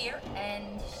my rapier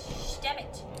and stab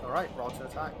it. Alright, roll to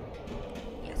attack.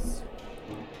 Yes.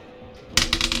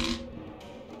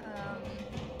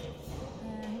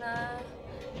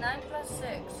 9 plus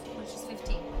 6, which is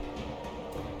 15.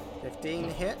 15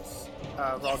 hits,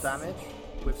 roll Yes. damage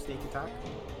with sneak attack.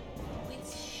 With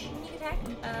sneak attack,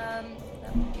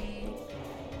 that would be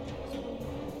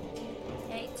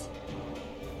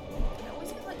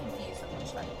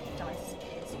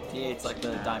D8's like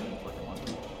the diamond looking one.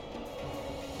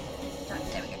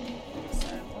 There we go. So,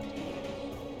 1d8.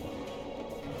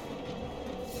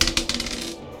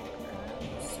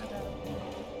 So that'll be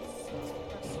 6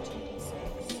 plus 2d6.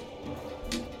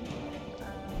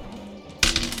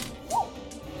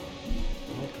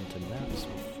 Welcome to maths.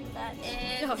 That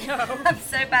is. Oh no. I'm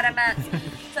so bad at maths.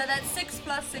 So that's 6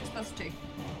 plus 6 plus 2.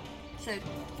 So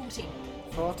 14.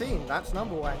 14. That's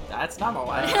number one. That's number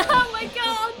one. Oh my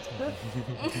god!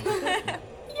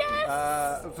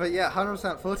 Yes! But yeah,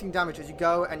 100%, 14 damage as you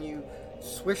go and you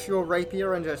swish your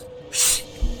rapier and just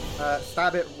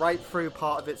stab it right through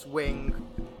part of its wing,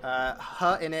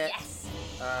 hurting it Yes.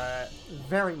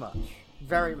 very much.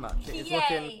 Very much. It's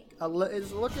Yay.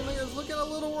 looking a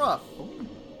little rough. You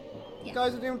Yeah.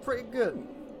 guys are doing pretty good.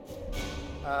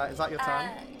 Is that your turn?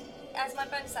 As my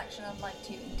bonus action, I'd like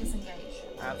to disengage.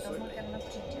 Absolutely. Does not get an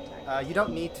opportunity attack. You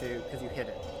don't need to because you hit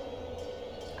it.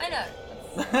 I know.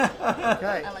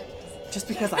 Okay. I like to disengage. Just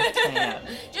because I can.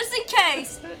 Just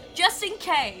in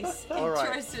case, All it right.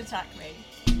 tries to attack me.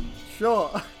 Sure.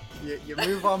 You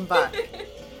move on back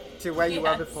to where you were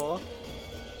Yes. before.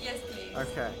 Yes, please.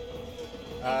 Okay.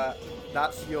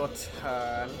 That's your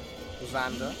turn,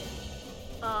 Xander.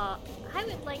 I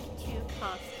would like to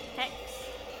cast Hex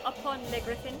upon Le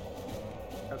Griffin.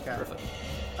 Okay. Griffin.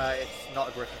 It's not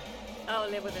a griffin. Oh,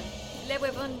 Le Wyvern. Le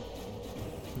Wyvern.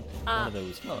 One of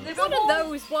those. Oh, One of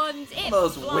those ones. It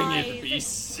those flies. winged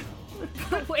beasts.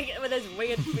 With those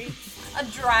winged beasts. A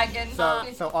dragon.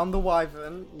 So on the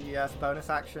wyvern, yes, bonus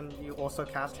action, you also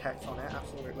cast Hex on it,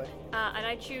 absolutely. And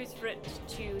I choose for it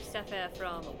to suffer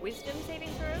from Wisdom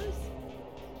saving throws.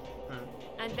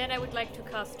 And then I would like to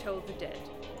cast Toll the Dead.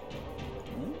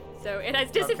 So it has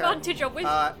disadvantage on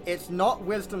Wisdom. It's not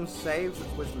wisdom saves,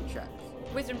 it's wisdom checks.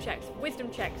 Wisdom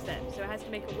checks then. So it has to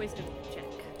make a Wisdom check.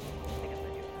 I guess I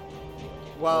do.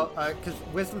 Well, because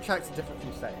wisdom checks are different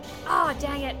from saves. Oh,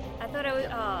 dang it! I thought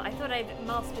I'd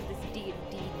mastered this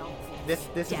D&D nonsense. This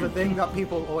is Damn. the thing that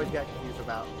people always get confused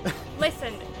about.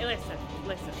 Listen.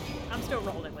 I'm still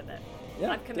rolling with it.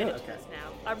 Yeah, I'm committed do it. to this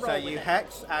now. I roll So with you it.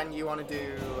 Hex and you want to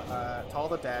do Toll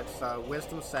the Dead, so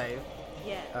wisdom save.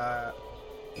 Yeah.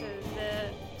 So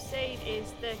the save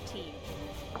is 13.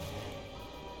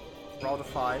 Roll a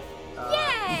 5.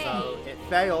 Yay! So it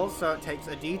fails, so it takes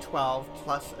a d12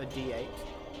 plus a d8.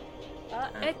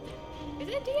 Is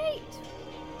it a D8?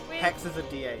 With... Hex is a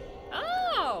d8.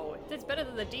 Oh, that's better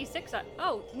than the D6.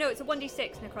 Oh no, it's a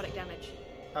 1d6 necrotic damage.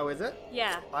 Oh, is it?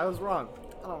 Yeah. I was wrong.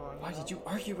 Oh, Why did you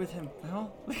argue with him,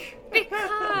 Mel?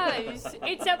 Because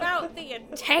it's about the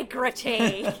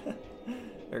integrity.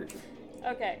 Very true.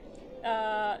 Okay.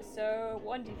 So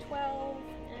 1d12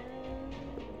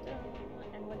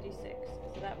 and 1d6.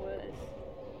 So that was.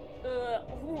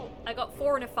 I got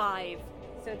 4 and a 5.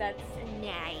 So that's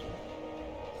 9.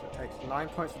 So it takes 9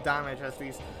 points of damage as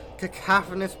these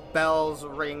cacophonous bells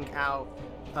ring out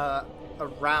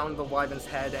around the wyvern's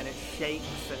head, and it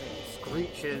shakes and it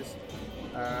screeches.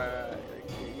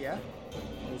 Yeah,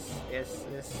 it's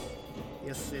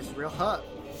real hurt.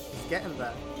 It's getting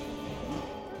there.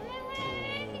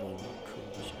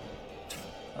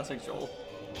 That's like Joel.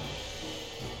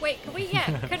 Wait, can we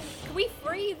can we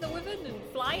free the wyvern and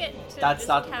fly it to That's just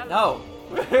not. have... No!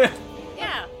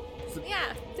 Yeah.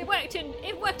 It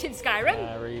worked in Skyrim.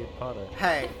 Harry Potter.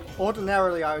 Hey,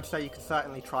 ordinarily I would say you could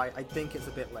certainly try. I think it's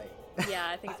a bit late. Yeah,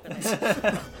 I think it's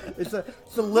been It's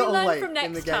a little learn late from in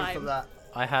next the game time. for that.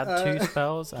 I had 2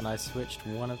 spells and I switched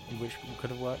one of which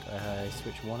could have worked. I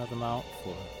switched one of them out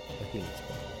for a healing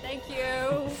spell. Thank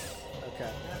you.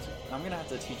 Okay. I'm gonna have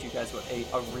to teach you guys what a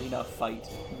arena fight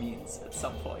means at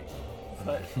some point.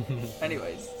 But,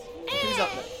 anyways, who's up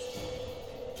next?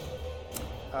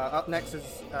 Up next is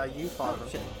you, Father.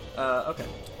 Shit. Okay.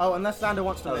 Oh, unless Xander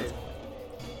wants to Oh, move.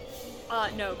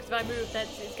 No, because if I move,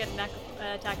 that's it's getting an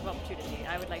attack of opportunity.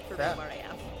 I would like to Fair. remain where I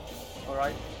am. All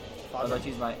right. I'd Father. like to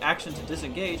use my action to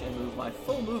disengage and move my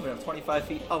full movement of 25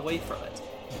 feet away from it.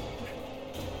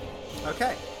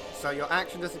 Okay. So your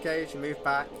action disengage, you move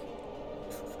back.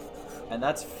 And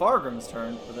that's Fargrim's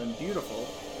turn, but then Beautiful,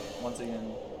 once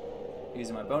again,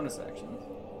 using my bonus action,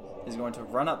 is going to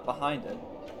run up behind it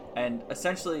and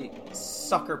essentially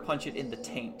sucker punch it in the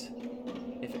taint,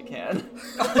 if it can.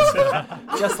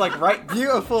 Just like right.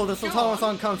 Beautiful. The Sultana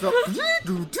song comes up.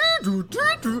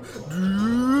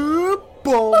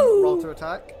 Boom. Roll to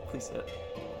attack. Please hit.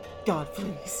 God,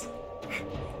 please.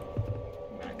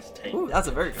 Max take. Ooh, that's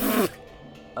a very good.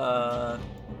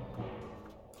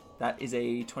 That is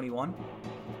a 21.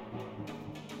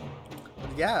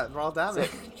 Yeah, roll damage.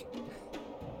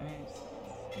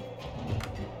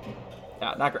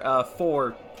 Yeah, not great.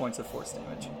 4 points of force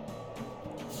damage.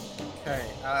 Okay,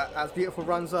 as Beautiful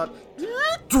runs up,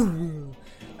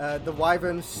 the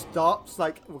wyvern stops,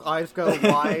 like, eyes go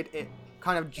wide, it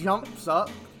kind of jumps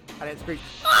up, and it screams,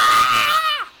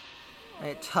 and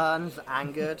it turns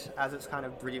angered as it's kind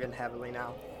of breathing heavily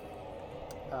now.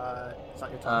 Is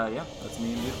that your turn? Yeah, that's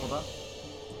me and Beautiful done.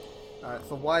 It's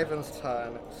the wyvern's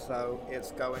turn, so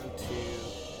it's going to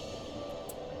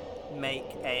make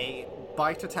a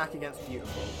bite attack against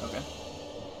Beautiful. Okay.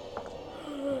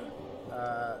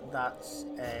 That's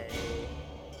a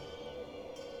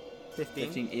 15.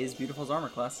 15 is Beautiful's armor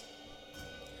class.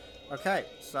 Okay,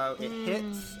 so it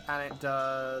hits and it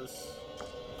does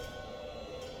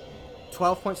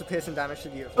 12 points of piercing damage to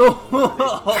Beautiful.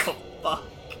 Oh, fuck.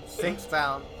 Sinks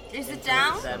down. Is it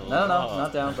down? Then, No,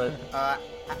 not down, but...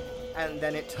 and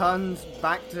then it turns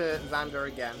back to Xander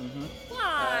again.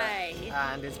 Why?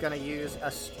 And is going to use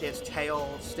its tail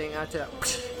stinger to...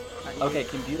 Okay,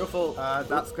 can Beautiful...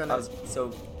 that's gonna...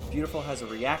 So, Beautiful has a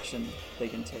reaction they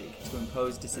can take to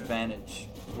impose disadvantage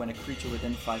when a creature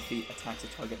within 5 feet attacks a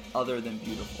target other than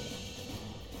Beautiful.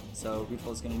 So,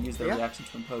 Beautiful is going to use their reaction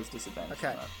to impose disadvantage. Okay.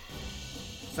 on that.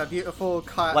 So Beautiful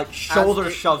cut... Like, shoulder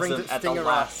as it shoves brings him its at the stinger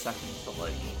last up. second, so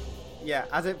like... Yeah,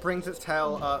 as it brings its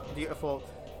tail up, Beautiful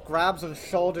grabs and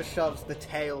shoulder shoves the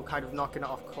tail, kind of knocking it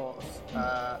off course.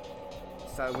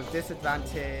 So with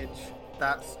disadvantage,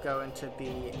 that's going to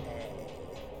be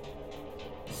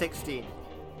a 16.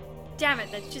 Damn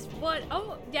it, that's just one.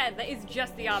 Oh, yeah, that is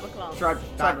just the armor class. Tried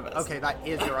my best. Okay, that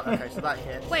is your... Okay, so that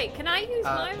hits. Wait, can I use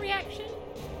my reaction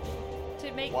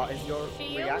to make What is your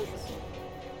shield? reaction?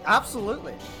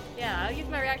 Absolutely. Yeah, I'll use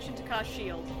my reaction to cast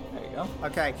shield. There you go.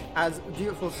 Okay, as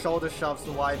Beautiful shoulder shoves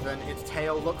the wyvern, its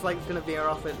tail looks like it's going to veer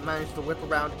off. It manages to whip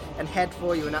around and head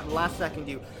for you, and at the last second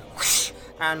you whoosh,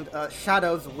 and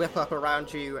shadows whip up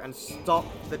around you and stop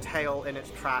the tail in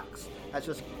its tracks. That's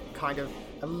just kind of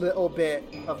a little bit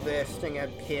of the stinger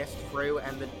pierced through,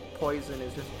 and the poison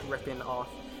is just dripping off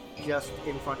just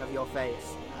in front of your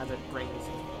face as it brings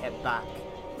it back.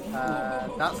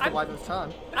 That's the wyvern's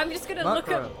turn. I'm just gonna look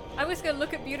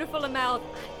at Beautiful and mouth.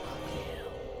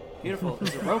 Beautiful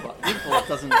is a robot. Beautiful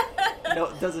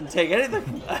doesn't take anything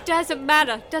from that. Doesn't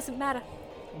matter.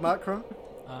 Markram?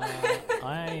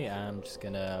 I am just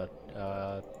gonna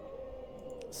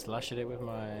slash at it with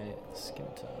my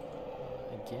scimitar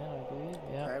again, I believe.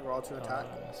 Yeah. Okay, roll to attack.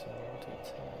 So roll to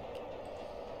attack.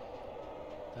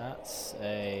 That's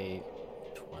a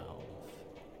 12.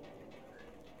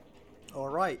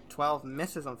 Alright, 12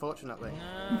 misses, unfortunately.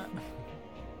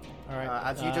 Alright.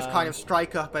 As you just kind of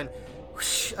strike up and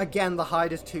whoosh, again the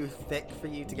hide is too thick for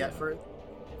you to get through.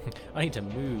 I need to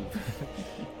move.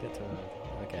 Get to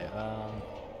okay.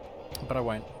 But I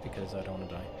won't because I don't want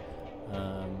to die.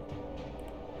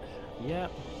 Yeah,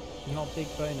 not big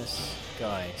bonus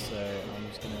guy, so I'm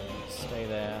just gonna stay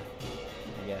there,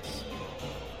 I guess.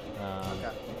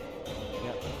 Okay.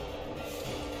 Yep.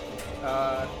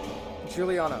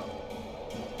 Giuliano.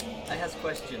 I has a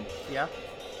question. Yeah?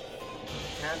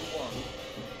 Can one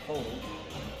hold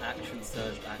action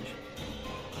surge action?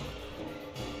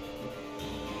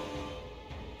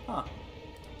 Huh.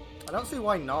 I don't see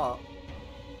why not.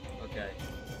 Okay,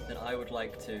 then I would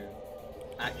like to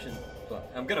action. Well,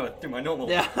 I'm gonna do my normal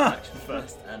Yeah. action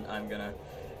first, and I'm gonna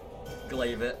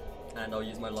glaive it, and I'll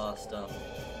use my last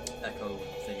echo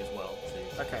thing as well.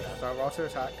 To Okay, do that. so roll to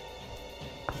attack.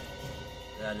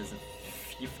 That is a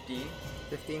 15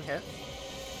 15 hits.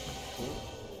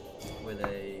 with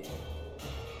a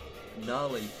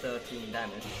gnarly 13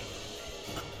 damage.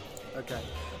 Okay.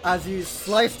 As you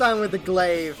slice down with the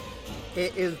glaive,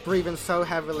 it is breathing so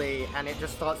heavily and it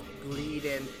just starts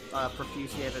bleeding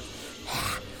profusely as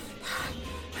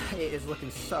it is looking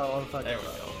so unfucking. There we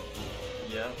go.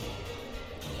 Yeah.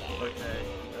 Okay.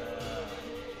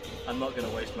 I'm not gonna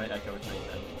waste my echo thing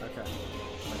then. Okay.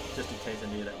 Just in case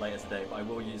I need it later today, but I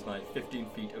will use my 15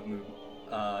 feet of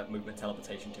movement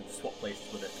teleportation to swap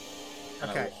places with it.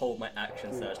 And I Okay. will hold my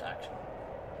action surge to action.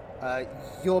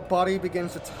 Your body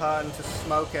begins to turn to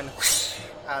smoke and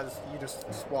as you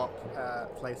just swap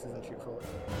places and shoot forward.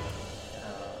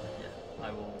 Yeah. I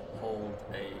will hold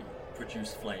a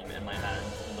produce flame in my hand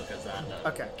and look at Xander.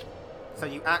 Okay. So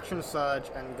you action surge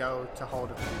and go to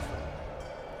hold a produce flame.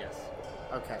 Yes.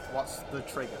 Okay, what's the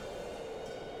trigger?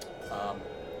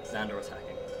 Xander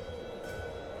attacking.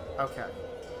 Okay.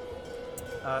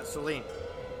 Celine.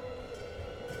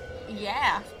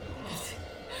 Yeah.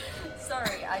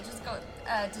 Sorry, I just got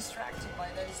distracted by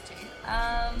those two.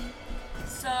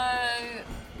 So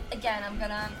again, I'm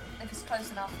gonna, if it's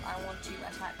close enough, I want to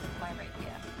attack with my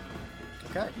rapier.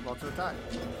 Okay, roll to attack.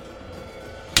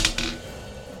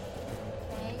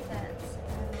 Okay, that's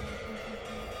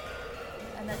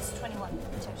that's 21 in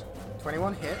total.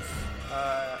 21 hits.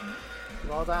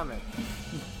 Roll damage.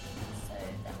 So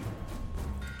that.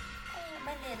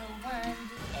 My little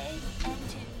 1d8 and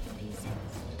 2d6.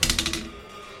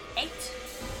 8.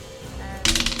 And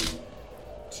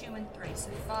 2 and 3, so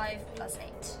 5 plus 8.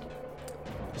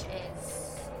 Which is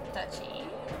 13.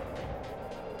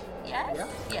 Yes? Yeah.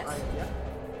 Yes. Yeah.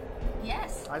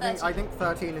 Yes. I think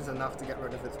 13 is enough to get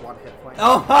rid of its 1 hit point.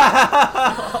 Oh!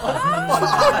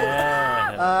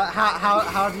 Yeah.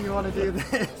 How do you want to do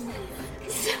this?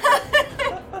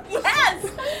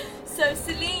 Yes! So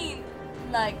Celine,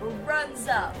 like, runs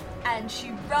up and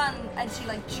she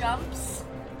like, jumps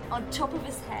on top of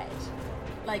his head.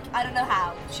 Like, I don't know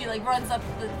how. She, like, runs up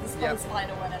the spine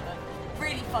or whatever.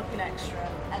 Really fucking extra.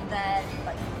 And then,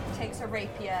 like, takes her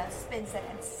rapier, spins it,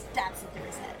 and stabs it through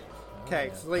his head.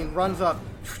 Okay, Celine runs up,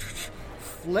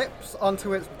 flips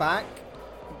onto its back,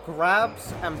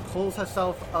 grabs and pulls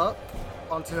herself up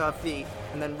onto her feet,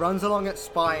 and then runs along its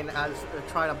spine as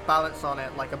trying to balance on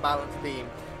it like a balance beam.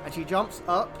 And she jumps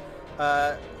up,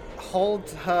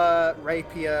 holds her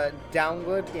rapier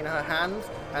downward in her hands,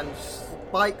 and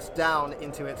spikes down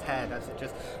into its head as it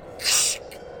just...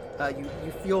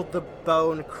 you feel the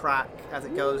bone crack as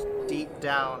it goes deep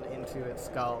down into its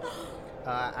skull.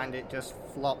 And it just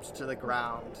flops to the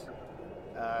ground.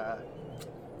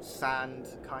 Sand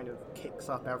kind of kicks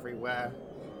up everywhere.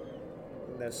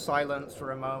 There's silence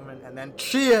for a moment, and then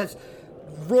cheers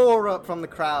roar up from the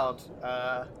crowd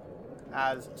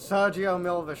as Sergio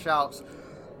Milva shouts,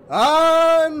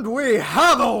 "And we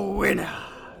have a winner!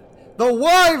 The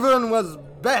Wyvern was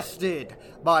bested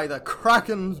by the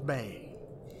Kraken's Bane.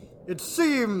 It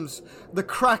seems the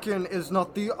Kraken is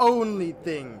not the only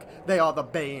thing they are the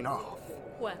bane of."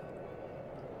 Well,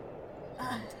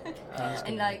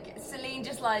 And like Celine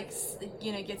just like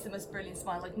gets the most brilliant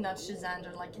smile, like nudges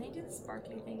Xander, like, can you do the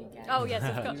sparkly thing again? oh yes,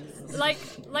 of course.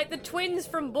 like the twins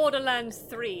from Borderlands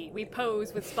 3, we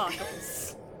pose with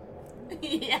sparkles.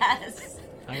 Yes.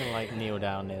 I'm gonna like kneel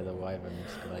down near the wyvern,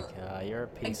 just be like, you're a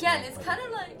piece. Again, it's kind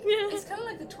of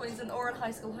like the twins in Oran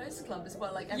High School Host Club as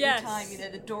well. Like every Yes. time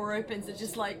the door opens, it's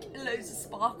just like loads of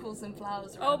sparkles and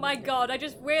flowers. Oh around my it. god,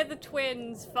 we're the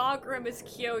twins. Fargrim is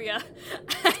Kyoya,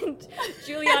 and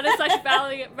Juliana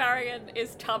 / Varian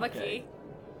is Tamaki.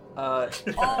 Oh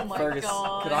my Fergus,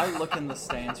 god. could I look in the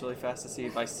stands really fast to see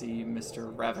if I see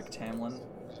Mr. Ravik Tamlin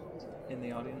in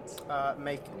the audience?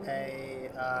 Make a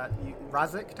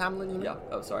Razik Tamlin, you mean? Yeah.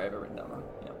 Oh, sorry, I have it written down wrong.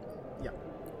 Yeah. Yeah.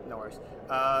 No worries.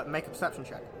 Make a perception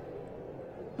check.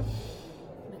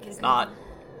 Because Not.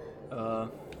 Oh.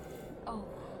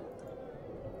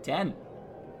 10.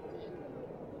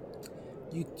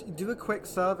 You do a quick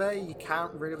survey, you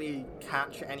can't really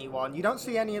catch anyone. You don't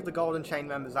see any of the Golden Chain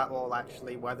members at all,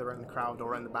 actually, whether in the crowd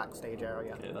or in the backstage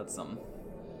area. Okay, that's something.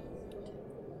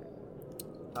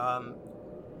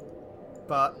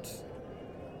 But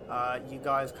you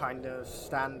guys kind of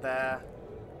stand there,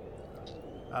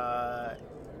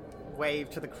 wave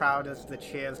to the crowd as the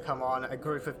cheers come on. A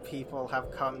group of people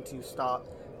have come to start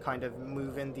kind of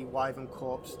moving the Wyvern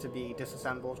corpse to be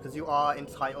disassembled, because you are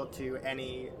entitled to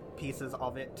any pieces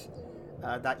of it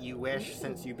that you wish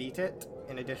since you beat it,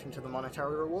 in addition to the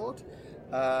monetary reward.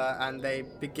 And they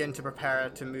begin to prepare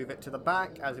to move it to the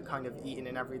back as it kind of eaten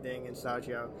and everything, and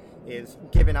Sergio is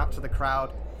giving up to the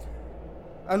crowd.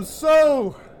 And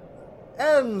so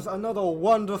ends another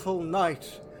wonderful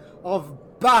night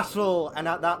of battle. And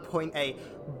at that point, a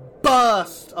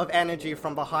burst of energy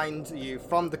from behind you,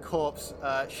 from the corpse,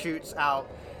 shoots out.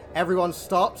 Everyone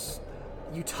stops.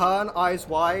 You turn eyes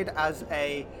wide as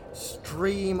a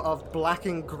stream of black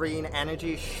and green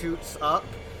energy shoots up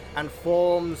and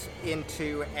forms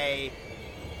into a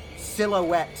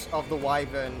silhouette of the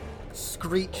wyvern,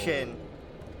 screeching.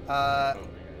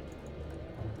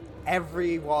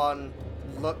 Everyone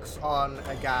looks on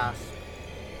aghast.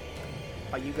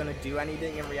 Are you going to do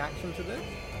anything in reaction to this?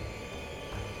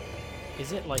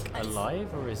 Is it like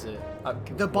alive or is it?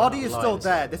 The body is still alive?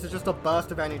 there. This is just a burst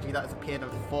of energy that has appeared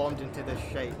and formed into this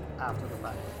shape after the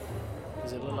fact.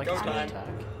 Does it look like it's gonna Go attack?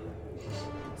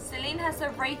 Celine has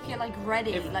her rapier like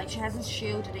ready, like she hasn't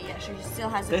shielded it yet. She still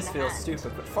has it This in her feels hand.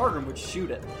 stupid, but Fargrim would shoot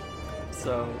it.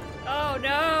 So, Oh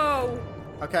no!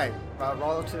 Okay,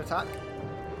 roll to attack.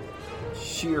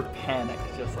 sheer panic.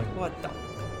 Just like, what the?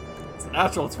 It's a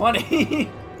natural 20!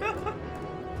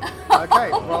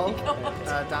 Okay, roll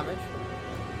damage.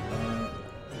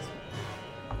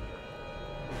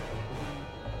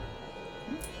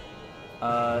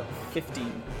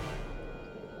 15.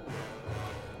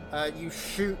 You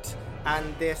shoot,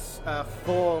 and this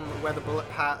form where the bullet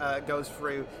goes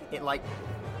through, it like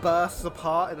bursts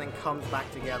apart and then comes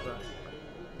back together.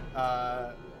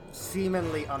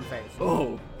 seemingly unfazed.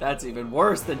 Oh, that's even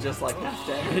worse than just like half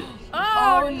damage.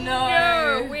 Oh,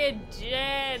 no. We're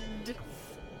dead.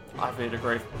 I've made a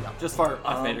grave. Just fart.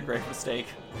 I've made a grave mistake.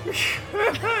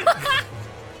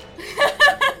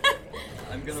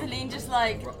 I'm gonna. Celine just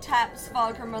like taps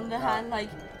Fargrim on the hand, like,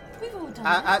 we've all done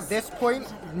At this point,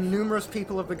 numerous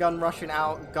people have begun rushing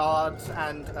out. Guards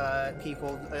and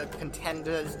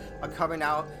contenders are coming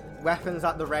out, weapons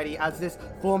at the ready. As this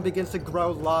form begins to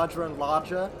grow larger and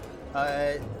larger,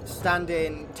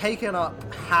 taking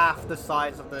up half the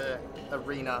size of the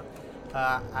arena,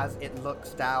 as it looks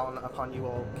down upon you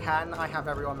all. Can I have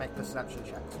everyone make perception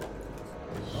checks?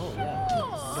 Oh, yeah.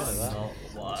 Good at that.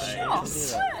 Why?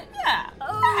 Yeah.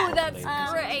 Oh, that's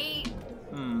great.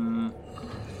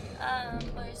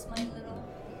 Where's my little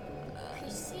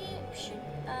perception?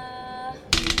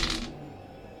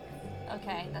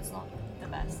 Okay, that's not the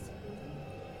best.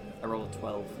 I rolled a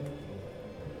 12.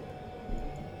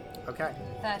 Okay.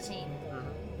 13.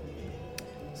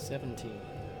 17.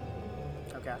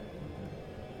 Okay.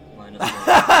 Minus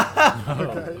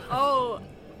Okay. Oh,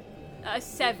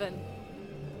 7.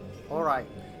 All right.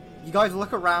 You guys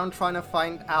look around trying to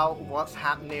find out what's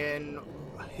happening,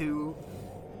 who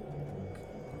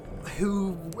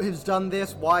has done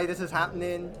this, why this is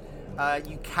happening.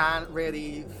 You can't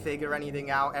really figure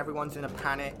anything out. Everyone's in a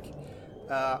panic.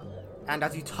 And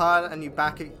as you turn and you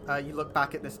look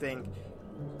back at this thing,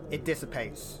 it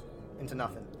dissipates into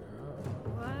nothing.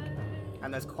 What?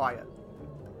 And there's quiet.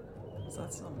 Is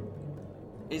that some?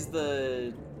 Is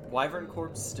the wyvern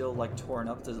corpse still like torn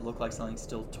up? Does it look like something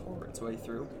still tore its way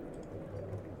through?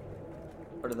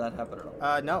 Or did that happen at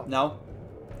all? No. No.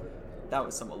 That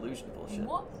was some illusion bullshit.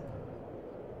 What?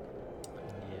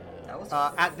 That was.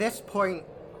 At this point,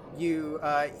 you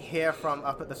hear from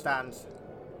up at the stands.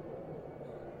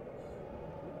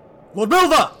 Lord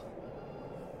Milver!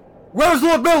 Where's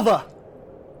Lord Milver?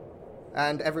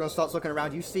 And everyone starts looking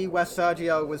around. You see where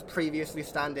Sergio was previously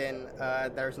standing.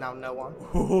 There is now no one.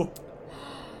 It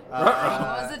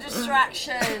was a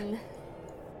distraction.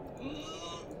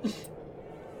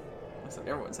 Looks like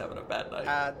everyone's having a bad night.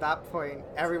 At that point,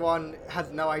 everyone has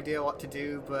no idea what to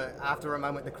do, but after a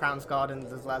moment, the Crown's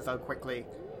Gardens as Lazo quickly.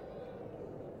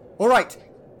 All right,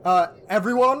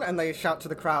 everyone, and they shout to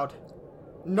the crowd.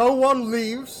 No one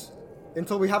leaves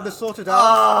until we have this sorted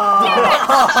out.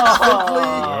 Simply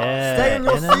stay in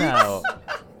your in and out.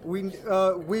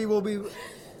 seats. We will be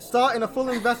starting a full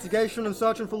investigation and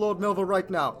searching for Lord Milver right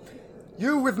now.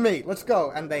 You with me, let's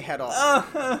go. And they head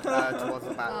off towards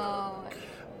the back. Oh.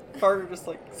 Carter just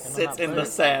like sits in the We're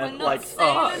sand, not like,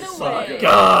 oh sailing my away."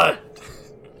 god.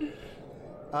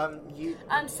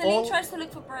 Celine tries to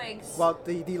look for Briggs. Well,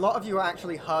 the lot of you are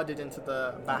actually herded into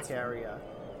the back area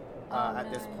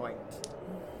at this no. point.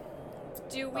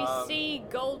 Do we see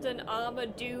golden armor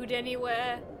dude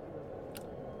anywhere?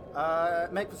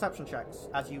 Make perception checks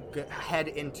as you head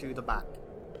into the back.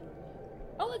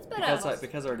 Oh, that's better.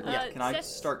 Because I already did. Yeah. Can I Seth-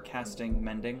 start casting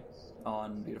mending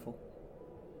on Beautiful?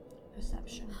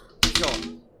 Perception.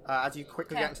 Sure. As you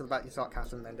quickly Okay. get into the back, you start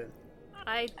casting Mending.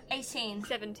 18.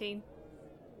 17.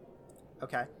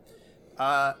 Okay.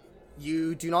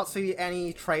 You do not see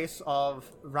any trace of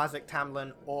Razik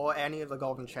Tamlin or any of the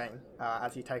Golden Chain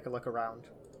as you take a look around.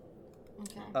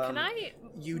 Okay. Can I?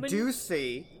 You when- do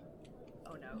see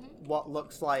Oh no. what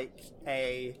looks like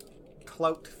a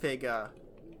cloaked figure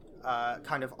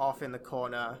kind of off in the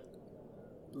corner,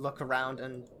 look around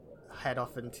and head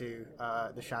off into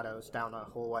the shadows down a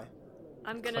hallway.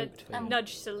 I'm gonna Cloaked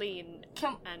nudge Celine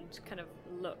Come- and kind of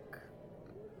look.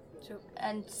 So,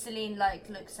 And Celine like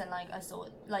looks and like I saw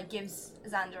it, like gives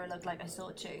Xander a look like I saw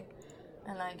it too,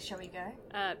 and like shall we go?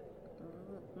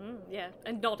 yeah,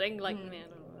 and nodding like yeah, I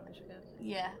don't know, I should go.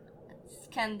 Yeah.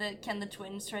 Can the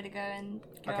twins try to go and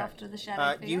go Okay. after the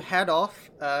shadow figure? You head off.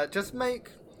 Just make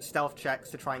stealth checks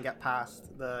to try and get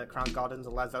past the Crown Gardens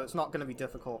of Lezo. It's not going to be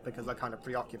difficult because they're kind of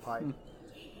preoccupied.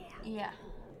 Yeah.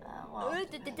 Well.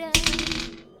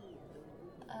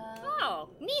 Oh,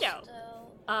 neato.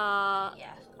 So,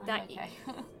 yeah. I'm that- okay.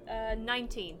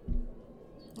 19.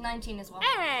 19 as well.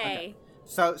 Hey.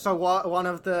 So one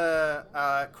of the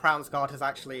Crown's Guard has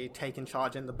actually taken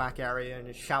charge in the back area and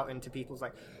is shouting to people,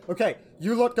 like, okay,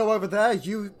 you lot go over there,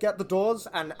 you get the doors,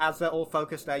 and as they're all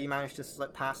focused there, you manage to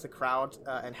slip past the crowd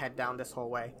and head down this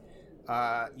hallway.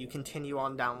 You continue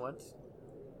on downwards.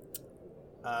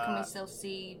 Can we still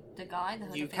see the guy? The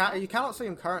You hooded figure? cannot see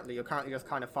him currently. You're currently just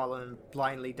kind of following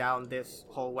blindly down this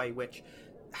hallway, which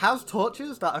has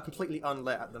torches that are completely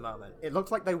unlit at the moment. It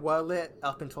looks like they were lit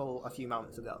up until a few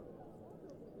moments ago.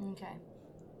 Okay.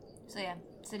 So yeah,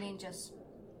 Celine just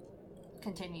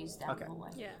continues down Okay. the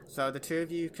hallway. Yeah. So the two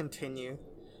of you continue,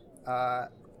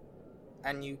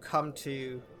 and you come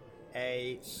to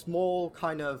a small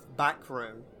kind of back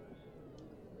room.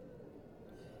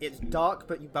 It's dark,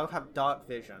 but you both have dark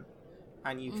vision,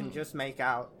 and you can just make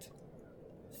out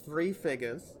 3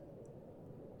 figures,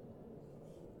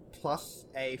 plus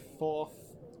a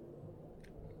 4th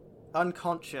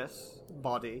unconscious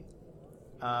body,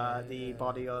 the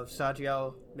body of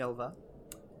Sergio Milva.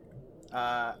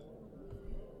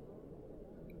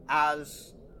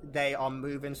 As they are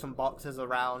moving some boxes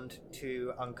around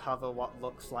to uncover what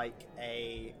looks like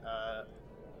a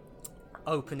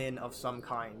opening of some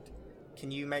kind. Can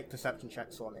you make perception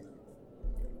checks for me?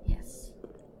 Yes.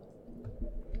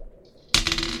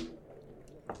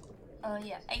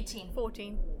 Yeah, 18.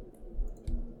 14.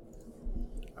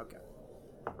 Okay.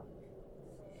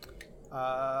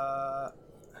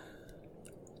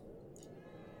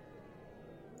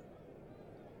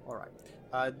 Alright.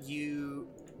 You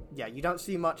don't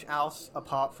see much else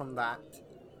apart from that.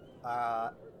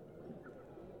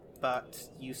 But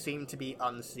you seem to be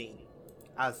unseen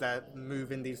as they're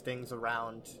moving these things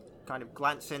around, kind of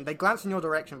glancing. They glance in your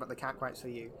direction, but they can't quite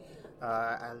see you.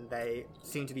 And they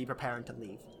seem to be preparing to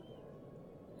leave.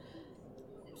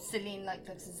 Celine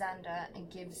looks at Xander and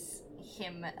gives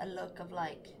him a look of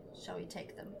shall we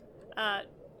take them?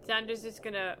 Xander's just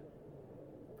gonna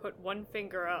put one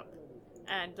finger up,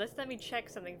 and let me check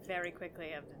something very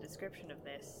quickly of the description of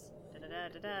this.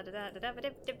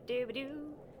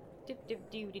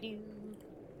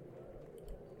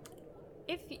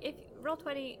 If roll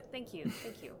 20, thank you.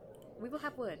 We will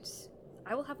have words.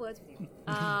 I will have words with you.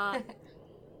 I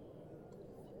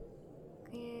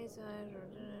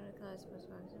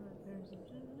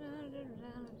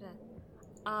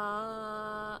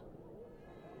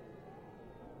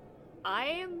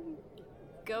am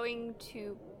going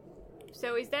to.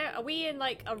 So, are we in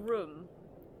a room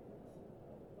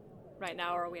right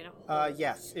now, or are we in a hall?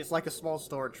 Yes, it's like a small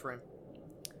storage room.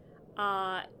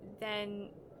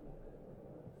 Then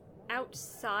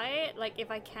outside, if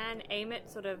I can aim it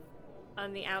sort of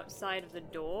on the outside of the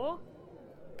door,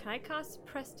 can I cast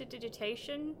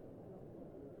Prestidigitation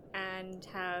and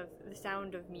have the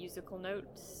sound of musical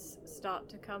notes start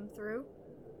to come through?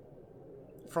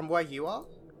 From where you are?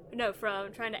 No,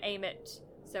 from trying to aim it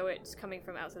so it's coming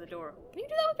from outside the door. Can you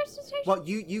do that with Prestidigitation? Well,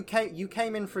 you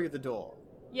came in through the door.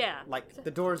 Yeah.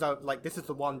 The door is out. This is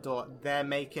the one door. They're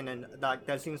making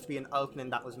there seems to be an opening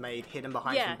that was made hidden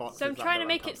behind some boxes. So I'm that trying to they're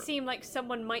make it uncovering. seem like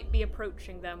someone might be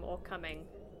approaching them or coming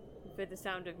with the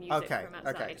sound of music from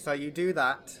outside. Okay, so you do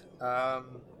that.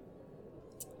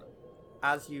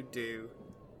 As you do,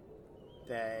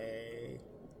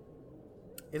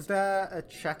 is there a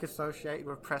check associated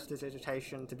with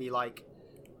Prestidigitation to be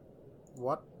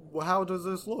what? How does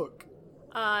this look?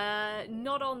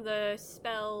 Not on the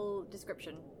spell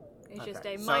description. It's just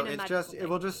a minor so magical it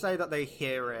will just say that they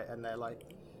hear it and they're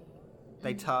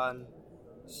they turn,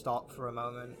 stop for a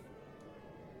moment.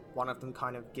 One of them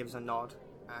kind of gives a nod,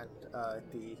 and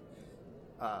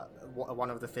one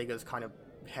of the figures kind of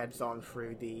heads on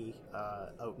through the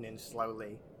opening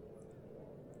slowly.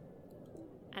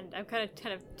 And I'm kind of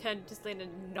turned to Celine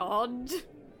and nod.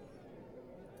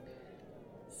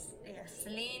 Yeah,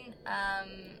 Celine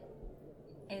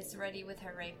is ready with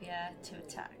her rapier to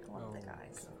attack one of the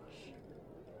guys.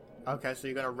 Okay, so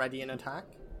you're gonna ready an attack?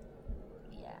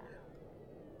 Yeah.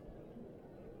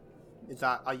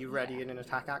 Are you ready in an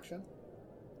attack action?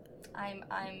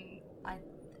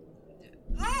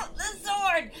 Oh, the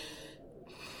sword!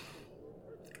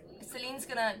 Celine's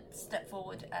gonna step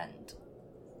forward and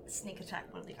sneak attack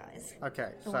one of the guys.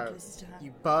 Okay, The one so closest to her.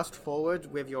 you burst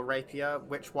forward with your rapier.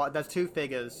 Which one? There's 2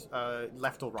 figures,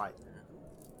 left or right.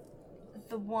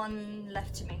 The one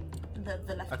left to me.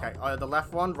 The left Okay, one. the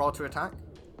left one, roll to attack.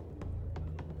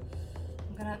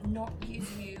 I'm gonna not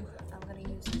use you. I'm gonna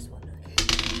use this one.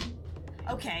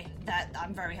 Okay, that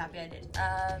I'm very happy I did.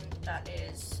 That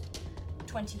is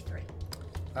 23.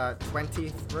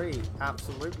 23,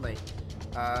 absolutely.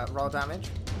 Roll damage.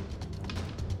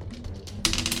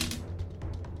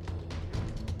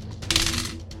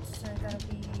 So that'll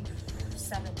be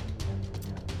 7.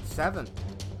 7.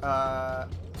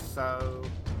 So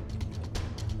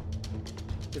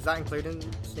is that including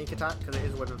sneak attack? Because it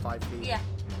is within 5 feet. Yeah.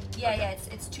 Yeah.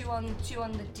 It's 2 on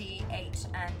the D8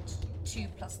 and 2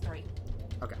 plus 3.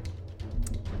 Okay.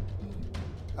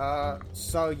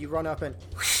 So you run up and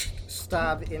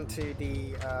stab into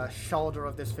the shoulder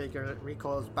of this figure. It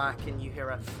recoils back, and you hear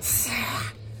a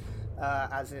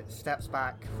as it steps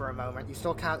back for a moment. You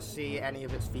still can't see any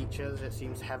of its features. It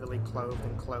seems heavily clothed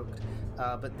and cloaked.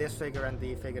 But this figure and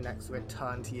the figure next to it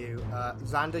turn to you.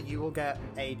 Xander, you will get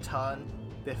a turn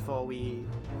before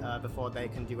they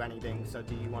can do anything. So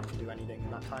do you want to do anything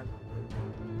in that time?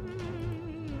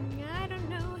 I don't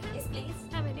know Yes, please.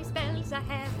 how many spells I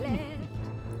have left.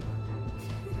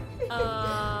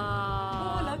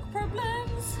 Warlock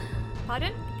problems.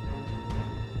 Pardon?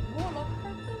 Warlock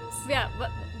problems. Yeah, but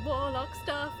warlock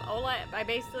stuff. I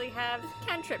basically have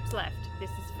cantrips left. This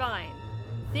is fine.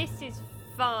 This is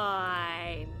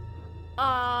fine.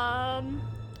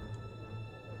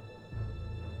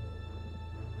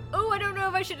 Oh, I don't know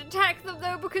if I should attack them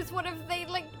though, because what if they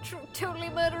totally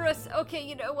murder us? Okay,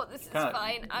 you know what? This is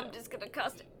fine. I'm just gonna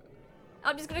cast.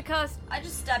 I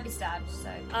just stabby stabbed. So.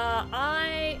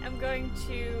 I am going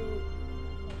to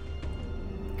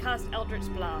cast Eldritch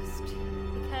Blast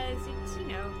because it's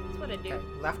it's what I do.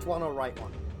 Okay, left one or right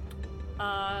one?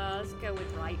 Let's go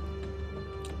with right.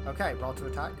 Okay, roll to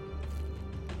attack.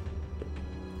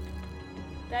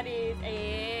 That is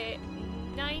a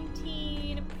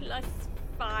 19 plus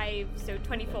 5, so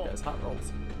 24. Guys, hot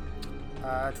rolls.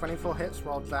 24 hits,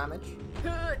 roll damage.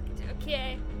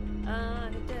 Okay.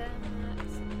 That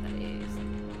is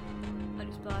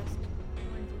Eldritch Blast.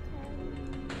 1 to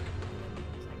 10.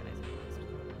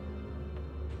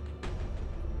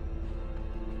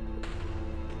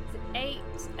 It's an 8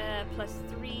 plus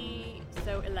 3,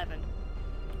 so 11.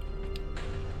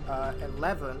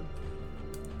 11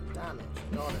 damage.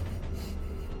 Got it.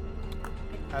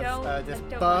 Don't- As this I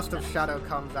don't burst like of that. shadow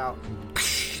comes out,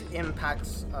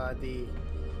 impacts the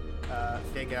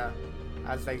figure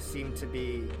as they seem to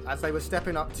be. As they were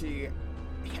stepping up to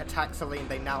attack Celine,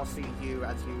 they now see you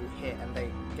as you hit and they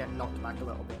get knocked back a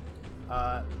little bit.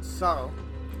 So,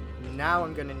 now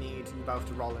I'm going to need you both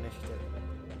to roll initiative.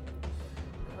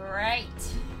 Right.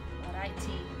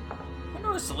 Alrighty. I wonder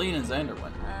where Celine and Xander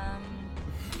went.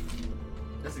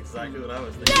 That's exactly what I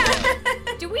was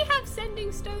thinking. Do we have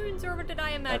sending stones, or did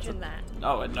I imagine that?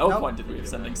 No, at no Nope. point did we have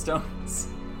sending stones.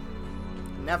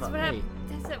 Never. That's what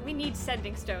happened. We need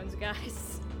sending stones,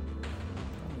 guys.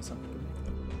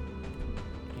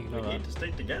 We Ignore need that. to stay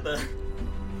together.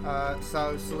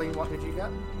 So, Celine, what did you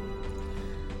get?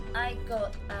 I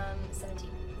got 17.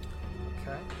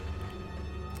 Okay.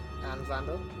 And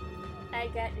Xander? I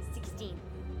got a 16.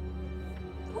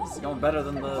 This is going better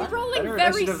than the We're rolling better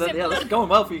very initiative Yeah, similar. this is going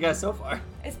well for you guys so far.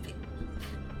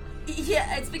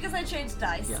 Yeah, it's because I changed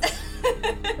dice. Yeah.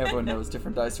 Everyone knows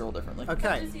different dice roll differently.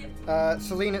 Okay.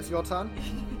 Celine, it's your turn.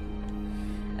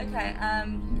 Okay,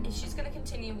 she's gonna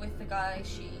continue with the guy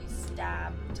she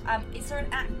stabbed. Is there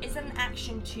an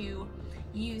action to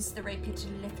use the rapier to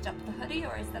lift up the hoodie,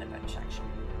 or is that a bonus action?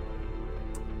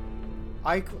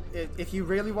 If you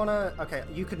really want to... Okay,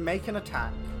 you could make an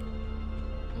attack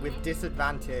with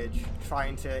disadvantage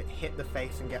trying to hit the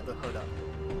face and get the hood up.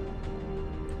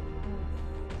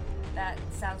 That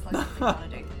sounds like something I want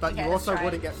to do. But Okay, you let's also try.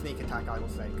 wouldn't get sneak attack, I will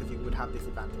say, because you would have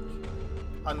disadvantage.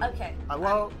 Okay.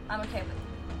 Well, I'm okay with it.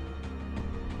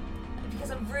 Because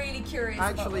I'm really curious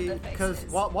actually, about what the face because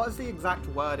is. what is the exact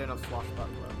wording of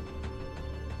swashbuckler?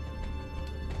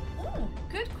 Ooh,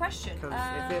 good question. Because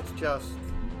if it's just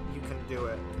you can do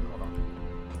it, hold on.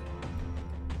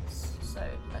 So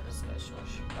let us go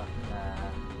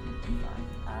swashbuckler.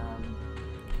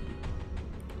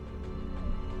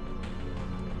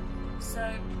 So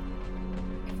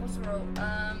if what's the roll?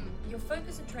 Your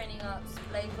focus and training arts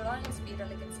blade relying on speed,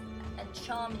 elegance, and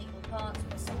charm in equal parts,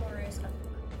 but some warriors have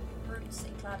brutes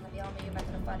in clad heavy armor. Your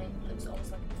method of fighting looks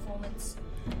almost like a performance.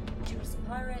 Duels and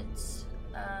pirates.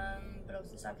 But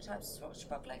also cyber types,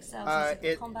 swashbuckler excels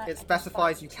in combat. It and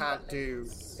specifies fight you two can't do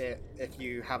weapons. it if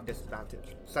you have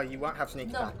disadvantage. So you won't have sneak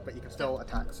No. attack, but you can still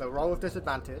attack. So roll with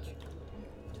disadvantage.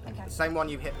 Okay. The same one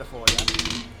you hit before, yeah?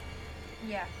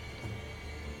 Yeah.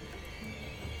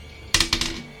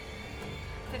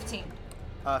 15.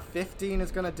 15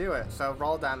 is gonna do it, so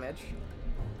roll damage.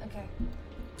 Okay.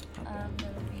 That'll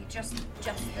be just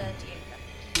the D8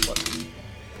 then.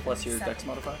 Plus your 7. dex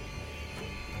modifier.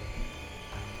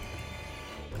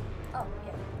 Oh,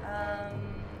 yeah.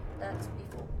 That's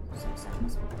before. So 7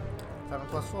 as well. 7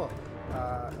 plus 4.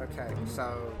 Okay,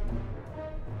 so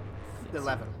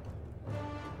 11.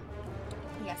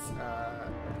 Yes.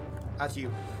 As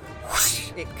you,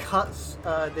 it cuts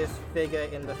this figure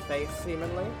in the face,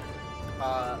 seemingly,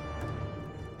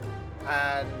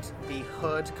 and the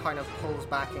hood kind of pulls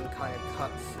back and kind of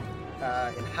cuts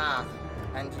in half,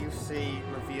 and you see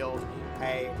revealed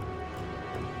a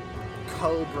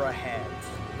cobra head,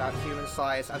 about human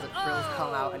size, as its quills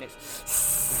come out, and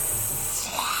it's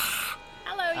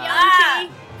Hello, Ah! Yeah.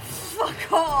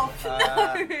 Fuck off. Uh,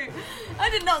 no. I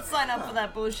did not sign up for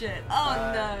that bullshit.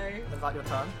 Oh no. Is that your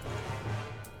turn?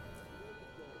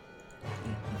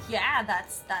 Yeah,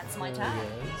 that's my turn.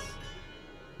 Yes.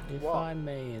 If What? I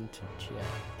may interject.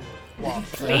 What?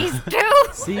 Please do.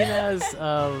 Seeing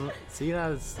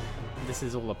as this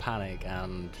is all a panic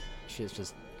and shit's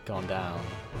just gone down,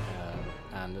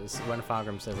 and it's when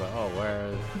Fargrim says like, "Oh, where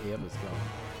are the others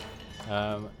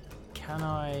gone?" Can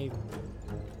I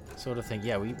sort of think,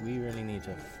 yeah, we really need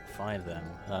to find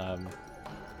them.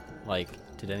 Like,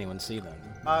 did anyone see them?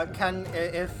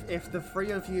 If the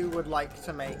three of you would like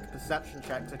to make perception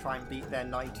checks to try and beat their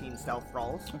 19 stealth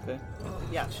rolls, Okay.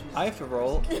 yes. I have to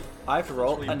roll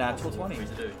Actually, a natural impossible 20 for me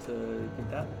to do. to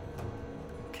beat that.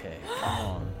 Okay, come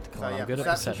on. So I'm yeah, good at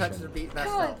perception checks to perception. beat their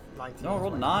God. stealth. 19. No, I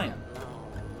rolled 9.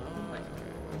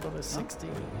 I got a 16.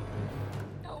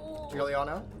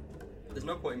 Giuliano? There's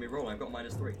no point in me rolling. I've got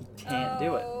 -3. Can't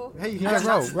do it. Oh. Hey, you Yeah, get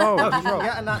roll. No, you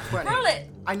get a nat 20. Roll it.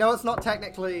 I know it's not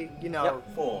technically,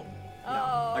 Yep, 4. Oh.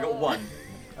 I got 1.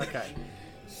 Okay.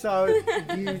 So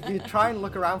you try and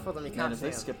look around for them, you Man, can't if see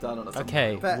they them. skipped out on us.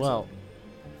 Okay, But- well,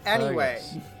 Anyway,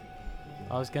 Fergus,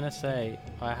 I was gonna say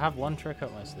I have one trick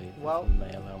up my sleeve. Well- if you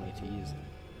may allow me to use it.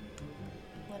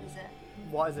 What is it?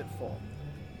 what is it for?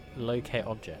 Locate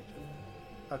object.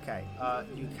 Okay,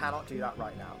 you cannot do that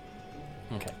right now.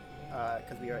 Okay.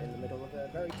 Because we are in the middle of a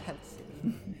very tense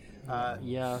scene.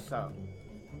 Yeah. So,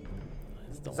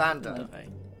 It's not Xander. okay.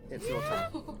 it's your turn.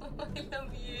 I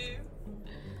love you.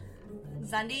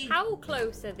 Zandy. How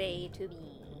close are they to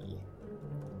me?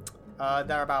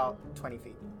 They're about 20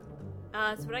 feet.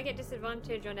 So would I get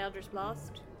disadvantage on Eldritch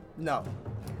Blast? No,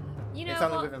 You know it's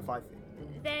only what? within 5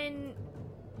 feet. Then,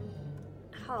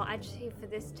 actually, for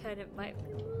this turn, it might.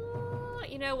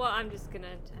 You know what? I'm just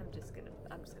gonna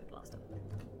blast them.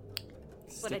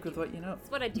 Stick with what you know. That's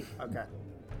what I do. Okay.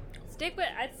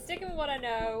 I'm sticking with what I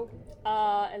know.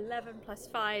 11 plus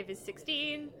 5 is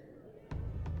 16.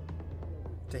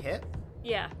 To hit?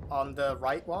 Yeah, On the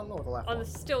right one or the left one?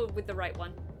 still with the right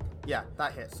one. Yeah,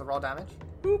 that hits. So roll damage.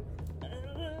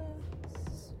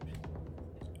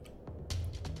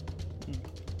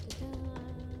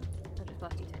 I'll just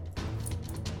blast you 10.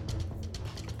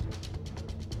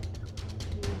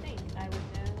 You would think I would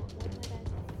know. What am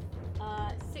I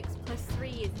dice? 6 plus 3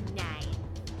 is 9.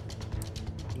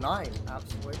 9,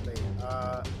 absolutely.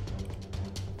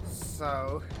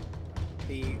 So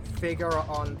the figure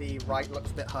on the right looks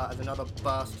a bit hurt as another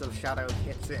burst of shadow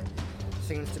hits it.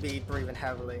 Seems to be breathing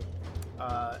heavily.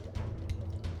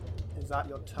 Is that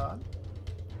your turn?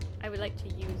 I would like to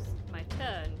use my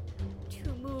turn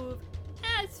to move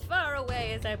as far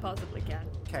away as I possibly can.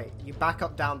 Okay, you back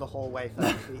up down the hallway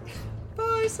 30 feet.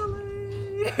 Bye,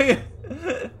 Celine.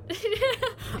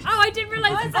 Oh, I didn't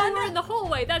realize that we're in the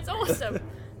hallway. That's awesome.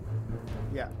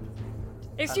 Yeah.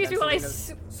 Excuse me while I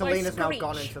Selena's now screech.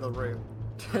 gone into the room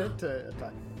to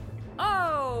attack.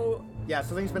 Oh, Yeah,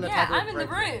 Selena's been Yeah, attacked. I'm in the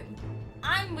room.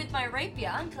 I'm with my rapier.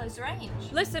 I'm close range.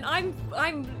 listen, I'm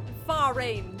far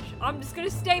range. I'm just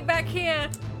gonna stay back here.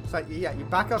 So yeah, you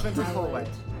back up into the hallway.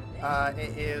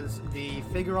 It is the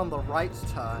figure on the right's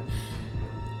turn.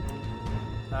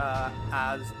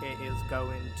 As it is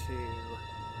going to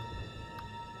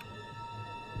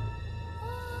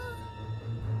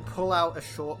pull out a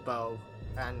short bow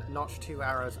and notch 2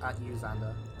 arrows at you,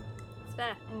 Xander. It's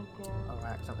fair. Oh god. Oh, I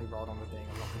accidentally rolled on the thing.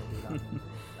 I'm not going to do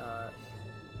that.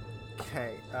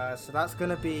 Okay, so that's going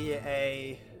to be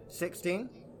a 16,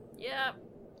 Yeah.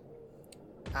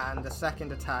 and the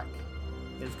second attack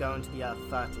is going to be a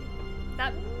 30.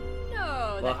 That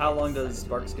no. Well, how long does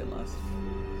Spark Skin last?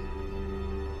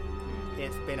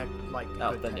 It's been a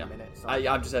Oh, good then 10 yeah. minutes.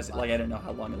 I'm just asking, like, I didn't know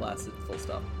how long it lasted, full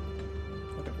stop.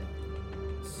 Okay.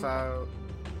 So,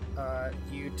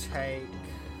 you take...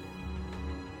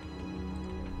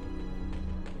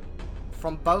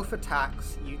 From both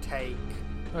attacks, you take...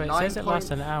 Oh, it 9 says it lasts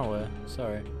points- an hour.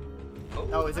 Sorry.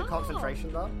 Oh, is it Oh.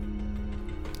 concentration though?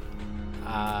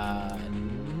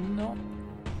 Not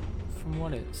from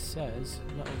what it says.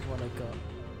 Not of what I got.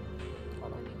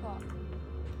 Hold on.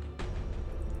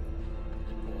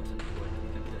 Important point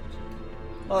of contention.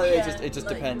 Well, Yeah, it just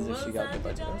like, depends if she will got hit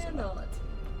by Xander die spells or or not. not?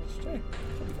 Sure,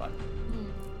 she'll be fine.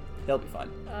 He'll be fine.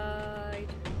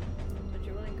 But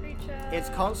you're willing creature. It's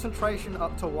concentration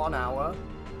up to 1 hour.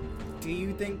 Do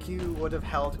you think you would have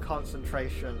held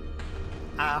concentration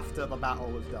after the battle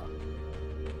was done?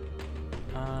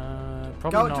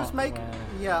 Probably Go, not. just make... where-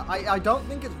 Yeah, I don't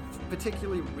think it's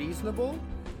particularly reasonable.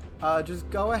 Just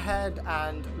go ahead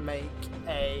and make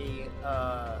a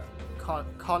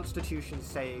constitution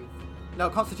save. No,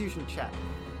 constitution check.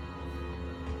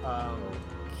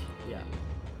 Yeah.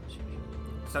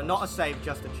 So not a save,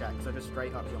 just a check. So just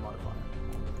straight up your modifier.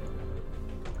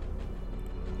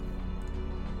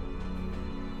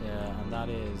 Yeah, and that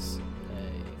is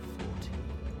a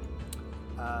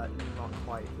 14. Not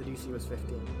quite. The DC was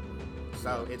 15.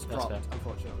 So it's that's dropped, fair.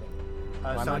 unfortunately.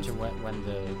 I so imagine when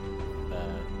the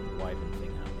wyvern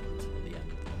thing happened at the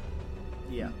end.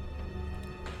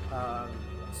 Yeah.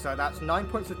 So that's 9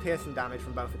 points of piercing damage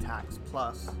from both attacks,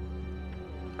 plus...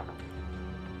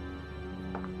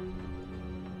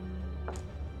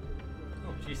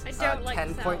 Oh, Jesus. I don't like 10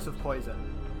 the sound. points of poison.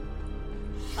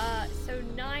 So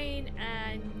 9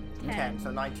 and 10. 10,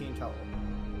 so 19 total.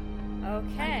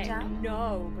 Okay. down?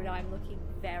 No, but I'm looking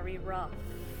very rough.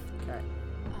 Okay.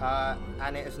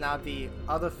 And it is now the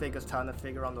other figure's turn, the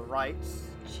figure on the right,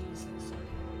 Jesus.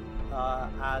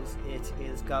 as it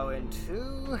is going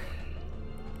to...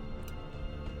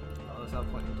 Oh, there's no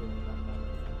point in doing that.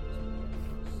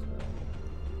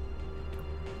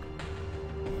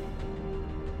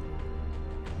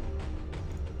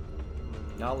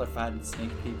 Y'all are fat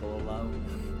snake people alone.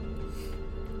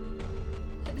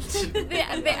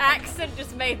 the accent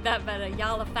just made that better.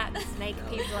 Y'all are fat snake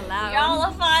people alone. Y'all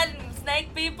are fighting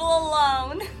snake people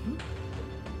alone.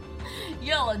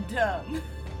 Y'all are dumb.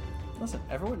 Listen,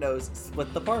 everyone knows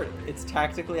split the party. It's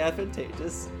tactically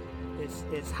advantageous.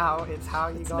 It's how you It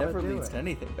gotta never do leads it. to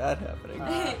anything bad happening.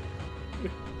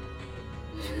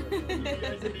 You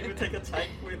guys didn't even take a tank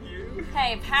with you?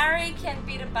 Hey, if Harry can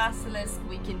beat a basilisk,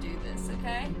 we can do this,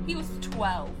 okay? He was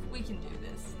 12. We can do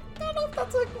this. I don't know if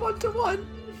that's like 1-to-1,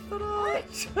 but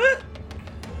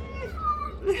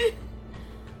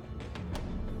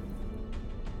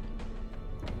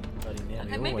Bloody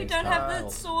nearly I maybe always don't have the fail.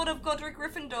 sword of Godric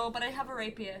Gryffindor, but I have a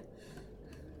rapier.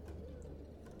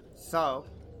 So,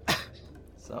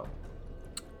 So,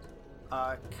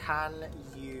 can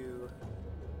you...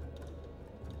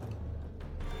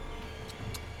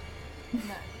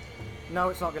 No. No,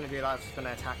 it's not going to do that. It's just going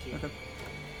to attack you.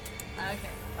 Okay.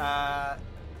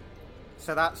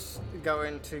 So that's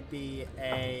going to be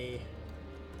a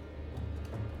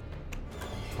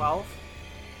 12.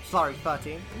 Sorry,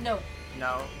 13. No.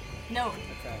 No. No.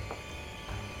 Okay.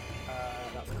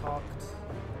 That's cocked.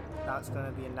 That's going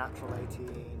to be a natural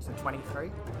 18. So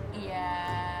 23.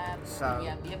 Yeah. So-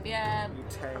 Yep. You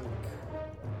take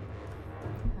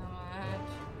How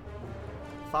much?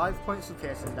 5 points of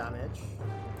piercing damage.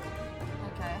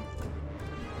 Okay.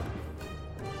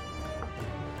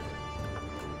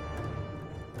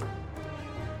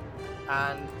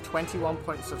 And 21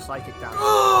 points of psychic damage.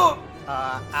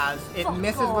 As it Fuck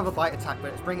misses off. with a bite attack,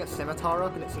 but it's bringing its scimitar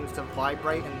up and it seems to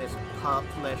vibrate, and this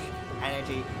purplish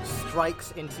energy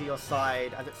strikes into your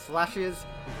side as it slashes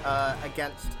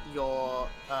against your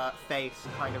face,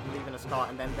 kind of leaving a scar,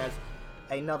 and then there's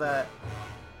another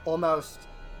almost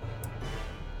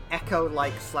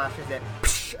echo-like slash as it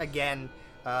again,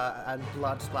 and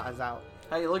blood splatters out.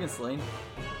 how you looking, Celine?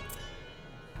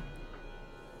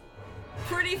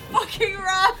 Pretty fucking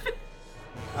rough.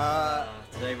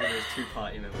 Today we're those two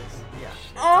party members. Yeah.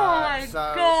 Oh my so,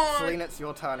 god. Celine, it's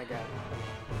your turn again.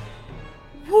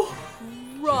 You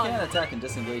Run. can't attack and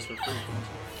disengage for free.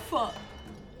 Fuck.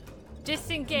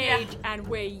 Disengage, and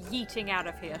we're yeeting out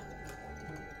of here.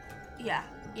 Yeah.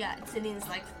 Celine's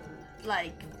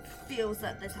like feels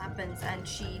that this happens, and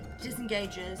she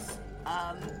disengages,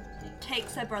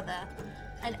 takes her brother,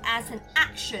 and as an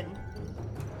action,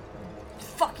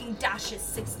 fucking dashes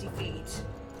 60 feet.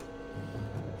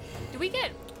 Do we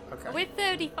get... Okay. We're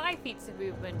 35 feet of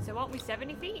movement, so aren't we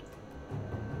 70 feet?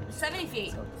 70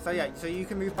 feet. So yeah, so you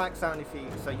can move back 70 feet.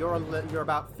 So you're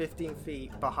about 15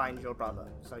 feet behind your brother.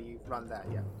 So you run there,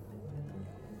 yeah.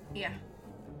 Yeah.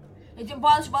 And then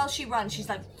while she runs, she's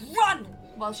like, run!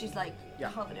 While she's like Yeah.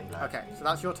 covered in blood. Okay, so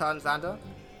that's your turn, Xander.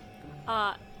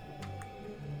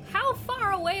 How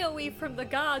far away are we from the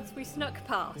guards we snuck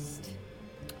past?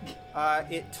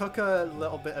 It took a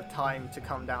little bit of time to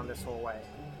come down this hallway.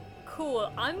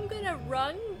 Cool, I'm gonna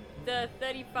run the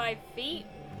 35 feet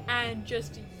and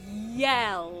just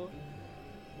yell.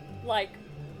 Like,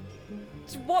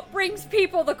 what brings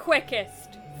people the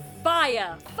quickest?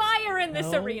 Fire! Fire in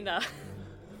this No. arena!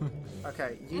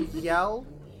 Okay, you yell.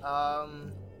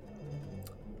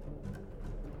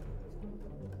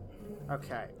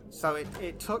 Okay, so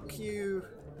it took you.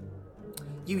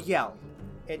 You yell.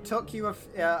 It took you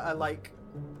like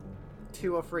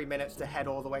 2 or 3 minutes to head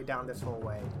all the way down this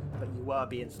hallway, but you were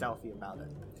being stealthy about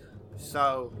it.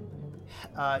 So,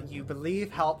 you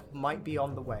believe help might be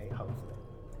on the way, hopefully.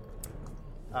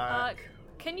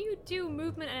 Can you do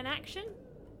movement and an action?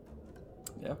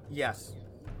 Yeah. Yes.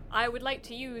 I would like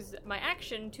to use my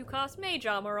action to cast Mage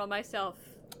Armor on myself.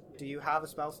 Do you have a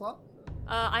spell slot?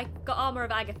 I got Armor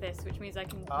of Agathis, which means I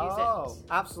can use Oh, it.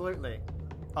 absolutely.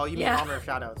 Oh, you mean Yeah. Armor of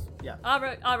Shadows? Yeah.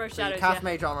 Armor of So you Shadows, cast yeah.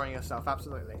 Mage Armor on yourself,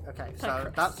 absolutely. Okay, so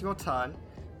Thank that's your turn.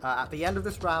 At the end of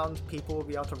this round, people will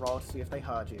be able to roll to see if they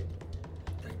heard you.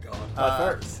 Thank God.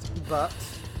 First. But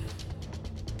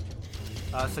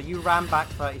so you ran back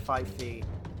 35 feet.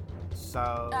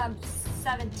 So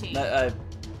 17.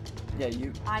 Yeah,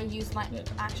 you. I used my Yeah.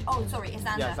 action. Oh, sorry, it's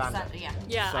Xander. Yeah, Xander. Xander, yeah.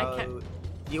 Yeah, so I can.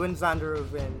 you and Xander are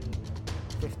within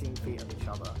 15 feet of each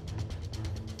other.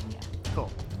 Yeah. Cool.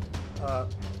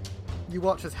 You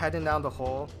watch us heading down the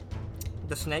hall.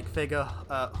 The snake figure,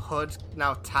 hood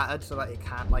now tattered so that it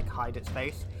can't like hide its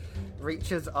face,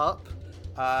 reaches up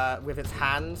with its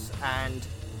hands, and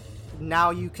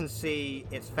now you can see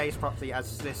its face properly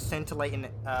as this scintillating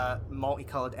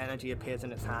multicolored energy appears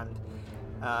in its hand.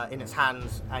 In its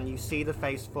hands, and you see the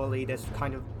face fully. This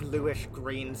kind of bluish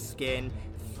green skin,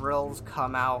 frills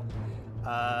come out,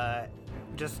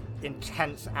 just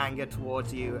intense anger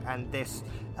towards you, and this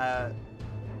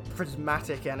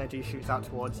prismatic energy shoots out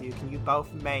towards you. Can you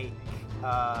both make,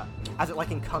 as it like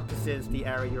encompasses the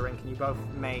area you're in, can you both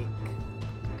make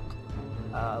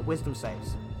wisdom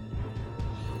saves?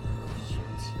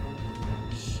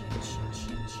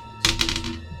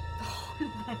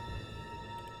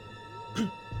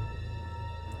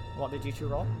 What did you two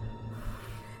roll?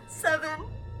 7.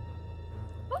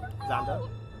 Xander?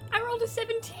 I rolled a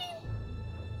 17.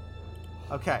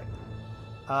 Okay.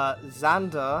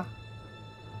 Xander,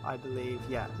 I believe,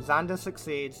 yeah. Xander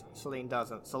succeeds, Celine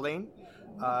doesn't. Celine,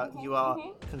 you are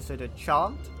considered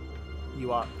charmed,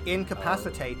 you are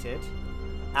incapacitated,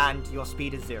 and your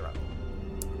speed is 0.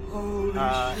 Holy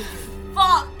shit.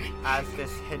 Fuck! As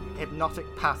this hypnotic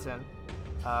pattern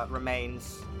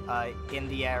remains in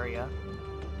the area.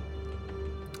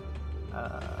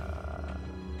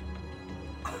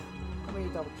 Let me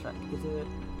double check. Is it?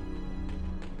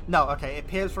 No. Okay. It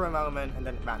appears for a moment and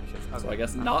then it vanishes. Okay. So I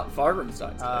guess not Fargrim's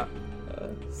time Uh,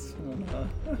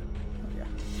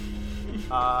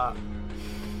 today.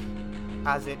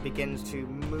 As it begins to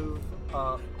move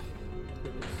up.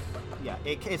 Yeah,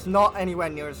 it's not anywhere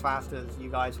near as fast as you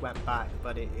guys went back,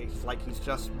 but it's like he's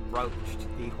just roached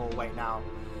the whole way now.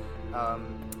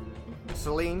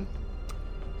 Celine,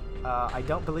 I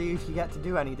don't believe you get to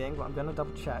do anything, but I'm gonna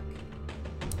double check.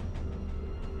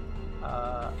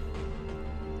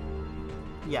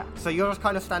 Yeah, so you're just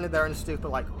kind of standing there in stupor,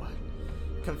 like,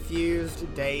 confused,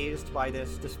 dazed by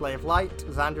this display of light.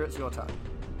 Xander, it's your turn.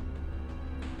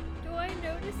 Do I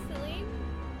notice Celine?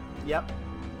 Yep.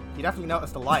 You definitely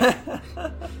noticed the light,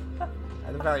 at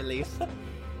the very least.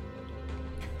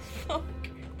 Fuck.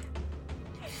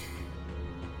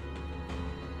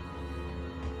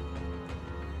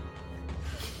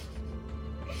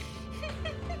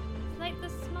 Like the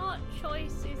smart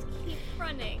choice is keep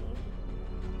running.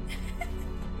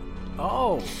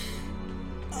 Oh!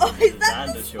 Oh, is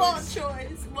that the Xander spot choice.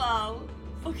 choice? Wow.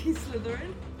 Fucking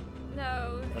Slytherin.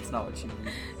 No, That's not what you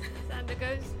mean. Xander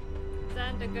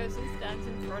goes and stands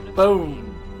in front of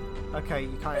Boom! Celine. Okay,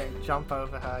 you kind of jump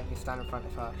over her and you stand in front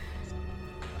of her.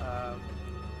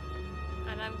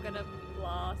 And I'm gonna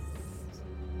blast.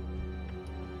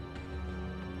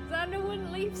 Xander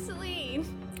wouldn't leave Celine.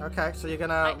 Okay, so you're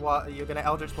gonna what? You're gonna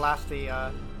Eldritch Blast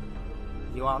the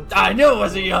you aren't. I knew it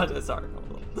was a Yonda. Sorry.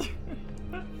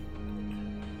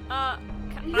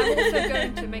 I'm also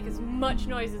going to make as much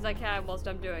noise as I can whilst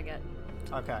I'm doing it.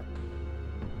 Okay.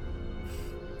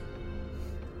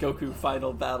 Goku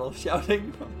final battle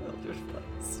shouting from Eldritch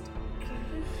Blast.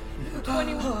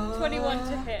 21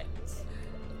 to hit.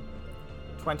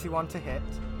 21 to hit.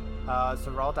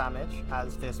 So roll damage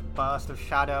as this burst of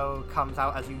shadow comes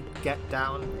out as you get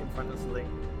down in front of Celine.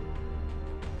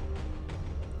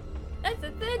 That's a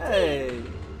 13. Hey!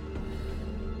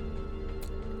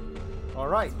 All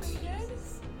right.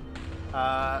 Yes.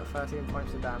 13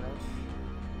 points of damage.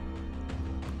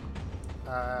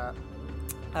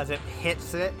 As it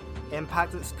hits it,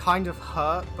 impact, it's kind of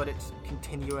hurt, but it's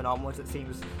continuing onwards. It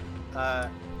seems a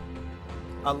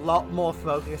lot more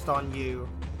focused on you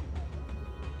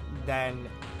than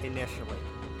initially.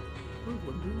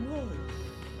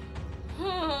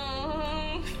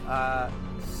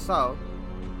 So,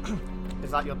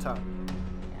 is that your turn?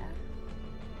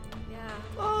 Yeah.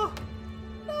 Oh,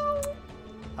 no.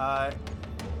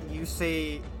 You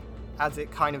see, as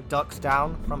it kind of ducks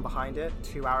down from behind it,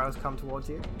 2 arrows come towards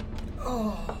you.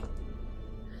 Oh.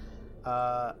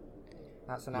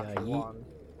 That's a natural Yeah, 1.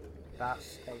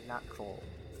 That's a natural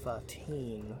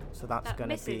 13. So that's That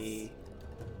gonna misses. be.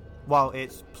 Well,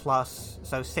 it's plus,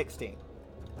 so 16.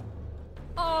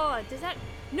 Oh, does that?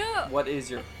 No. What is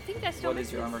your I think that still what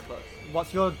is your misses. armor class?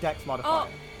 What's your dex modifier? Oh,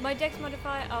 my dex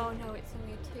modifier. Oh no, it's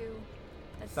only a 2.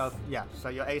 That's... So yeah, so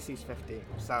your AC's 50.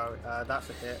 So that's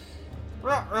a hit.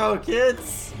 Ruh-roh,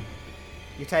 kids!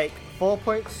 You take 5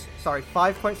 points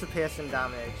of piercing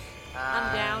damage.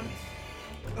 I'm down.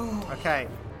 Okay,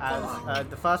 as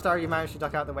the first arrow you manage to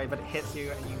duck out the way, but it hits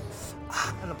you,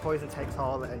 and the poison takes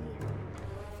hold, and you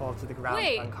fall to the ground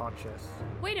Wait. unconscious.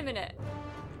 Wait a minute.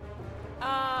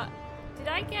 Did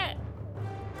I get?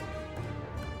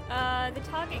 The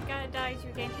target dies.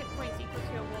 You gain hit points equal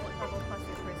to your wallet level plus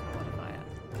your charisma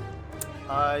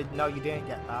modifier. No, you didn't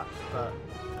get that. But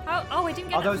Oh, I didn't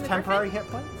get are that those from the temporary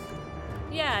Griffin? hit points?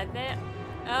 Yeah, they're.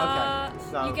 Okay,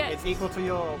 so you get it's equal to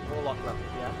your warlock level,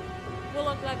 yeah.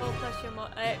 Warlock level plus your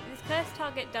this cursed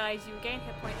target dies. You gain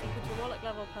hit points equal to your Warlock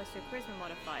level plus your charisma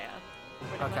modifier.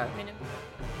 Okay.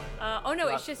 Oh no,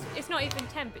 it's not even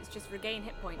temp. It's just regain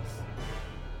hit points.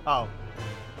 Oh.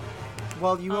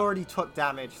 Well, you already took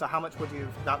damage, so how much would you?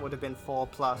 That would have been 4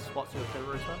 plus. What's your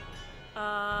charisma?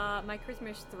 My charisma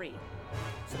is 3.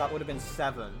 So that would have been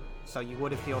 7. So you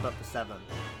would have healed up to 7.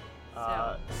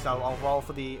 So I'll roll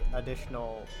for the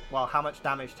additional. Well, how much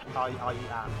damage are you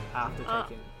at after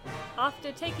taking?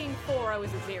 After taking 4, I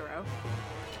was at 0.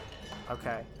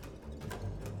 Okay.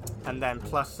 And then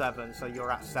plus 7, so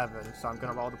you're at 7. So I'm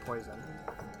gonna roll the poison.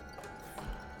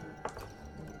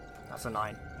 That's a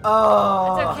 9.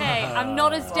 Oh! It's okay. I'm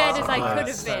not as dead as I could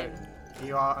have So been.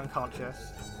 you are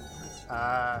unconscious.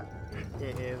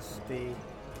 It is the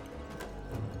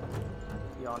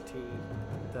Yuan-ti,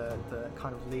 the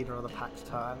kind of leader of the pack's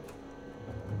turn.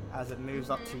 As it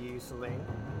moves up to you, Celine.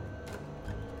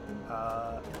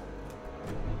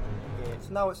 It's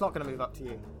not gonna move up to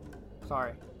you.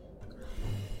 Sorry.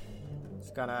 It's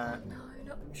gonna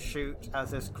shoot as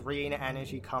this green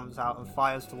energy comes out and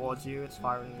fires towards you. It's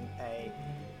firing a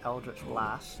Eldritch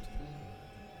Blast.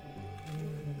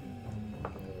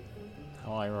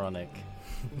 How ironic.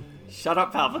 Shut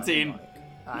up, Palpatine!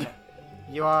 And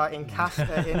you are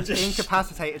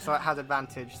incapacitated, so it has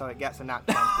advantage, so it gets a nat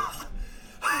 20.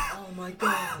 Oh my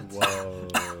god. Whoa.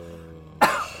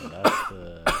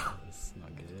 That's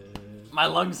not good. My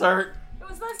lungs hurt! It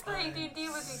was nice playing D&D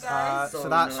with you guys. So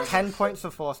that's 10 points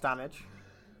of force damage.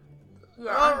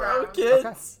 Yeah, I'm Ruh-roh, down.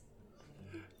 kids!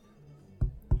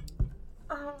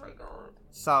 Oh my god.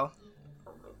 So,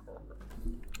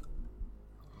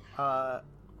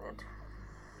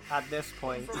 at this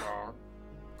point,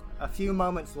 a few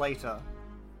moments later,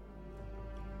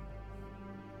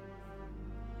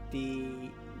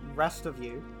 the rest of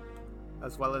you,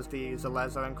 as well as the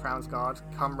Zalezo and Crown's Guard,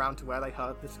 come round to where they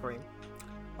heard the scream.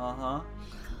 Uh-huh.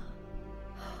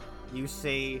 You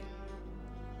see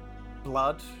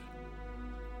blood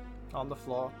on the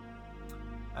floor,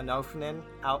 an opening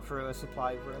out through a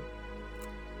supply room,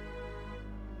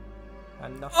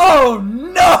 and nothing. Oh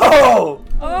no!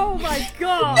 Oh my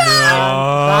god!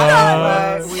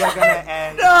 That's where we are gonna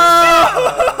end. No!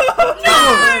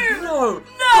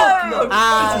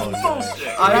 And Bullshit!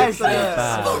 Yes, I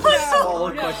yes.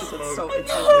 smaller question that's so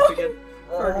insignificant.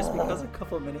 Fergus, because a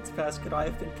couple minutes passed, could I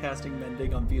have been casting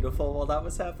Mending on Beautiful while that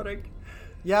was happening?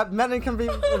 Yeah, Menon can be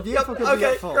beautiful. Can be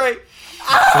Okay, at full. great.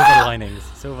 Silver linings.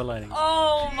 Silver linings.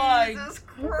 Oh my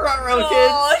Ruh-roh,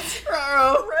 God. kids!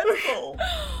 Ruh-roh! Critical!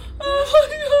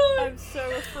 Oh my I'm so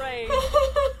afraid.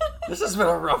 god. This has been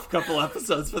a rough couple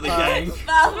episodes for the gang.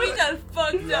 Val, we done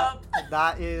fucked up.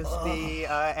 That is the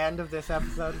end of this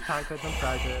episode of Tankards and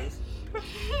Treasures.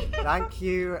 Thank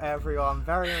you, everyone,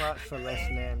 very much for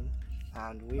listening,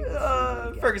 and we will see you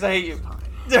again Fergus, I hate you. next time.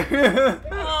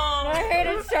 Oh, I hate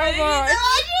it so much.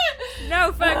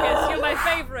 No, Fergus, you're my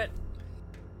favorite.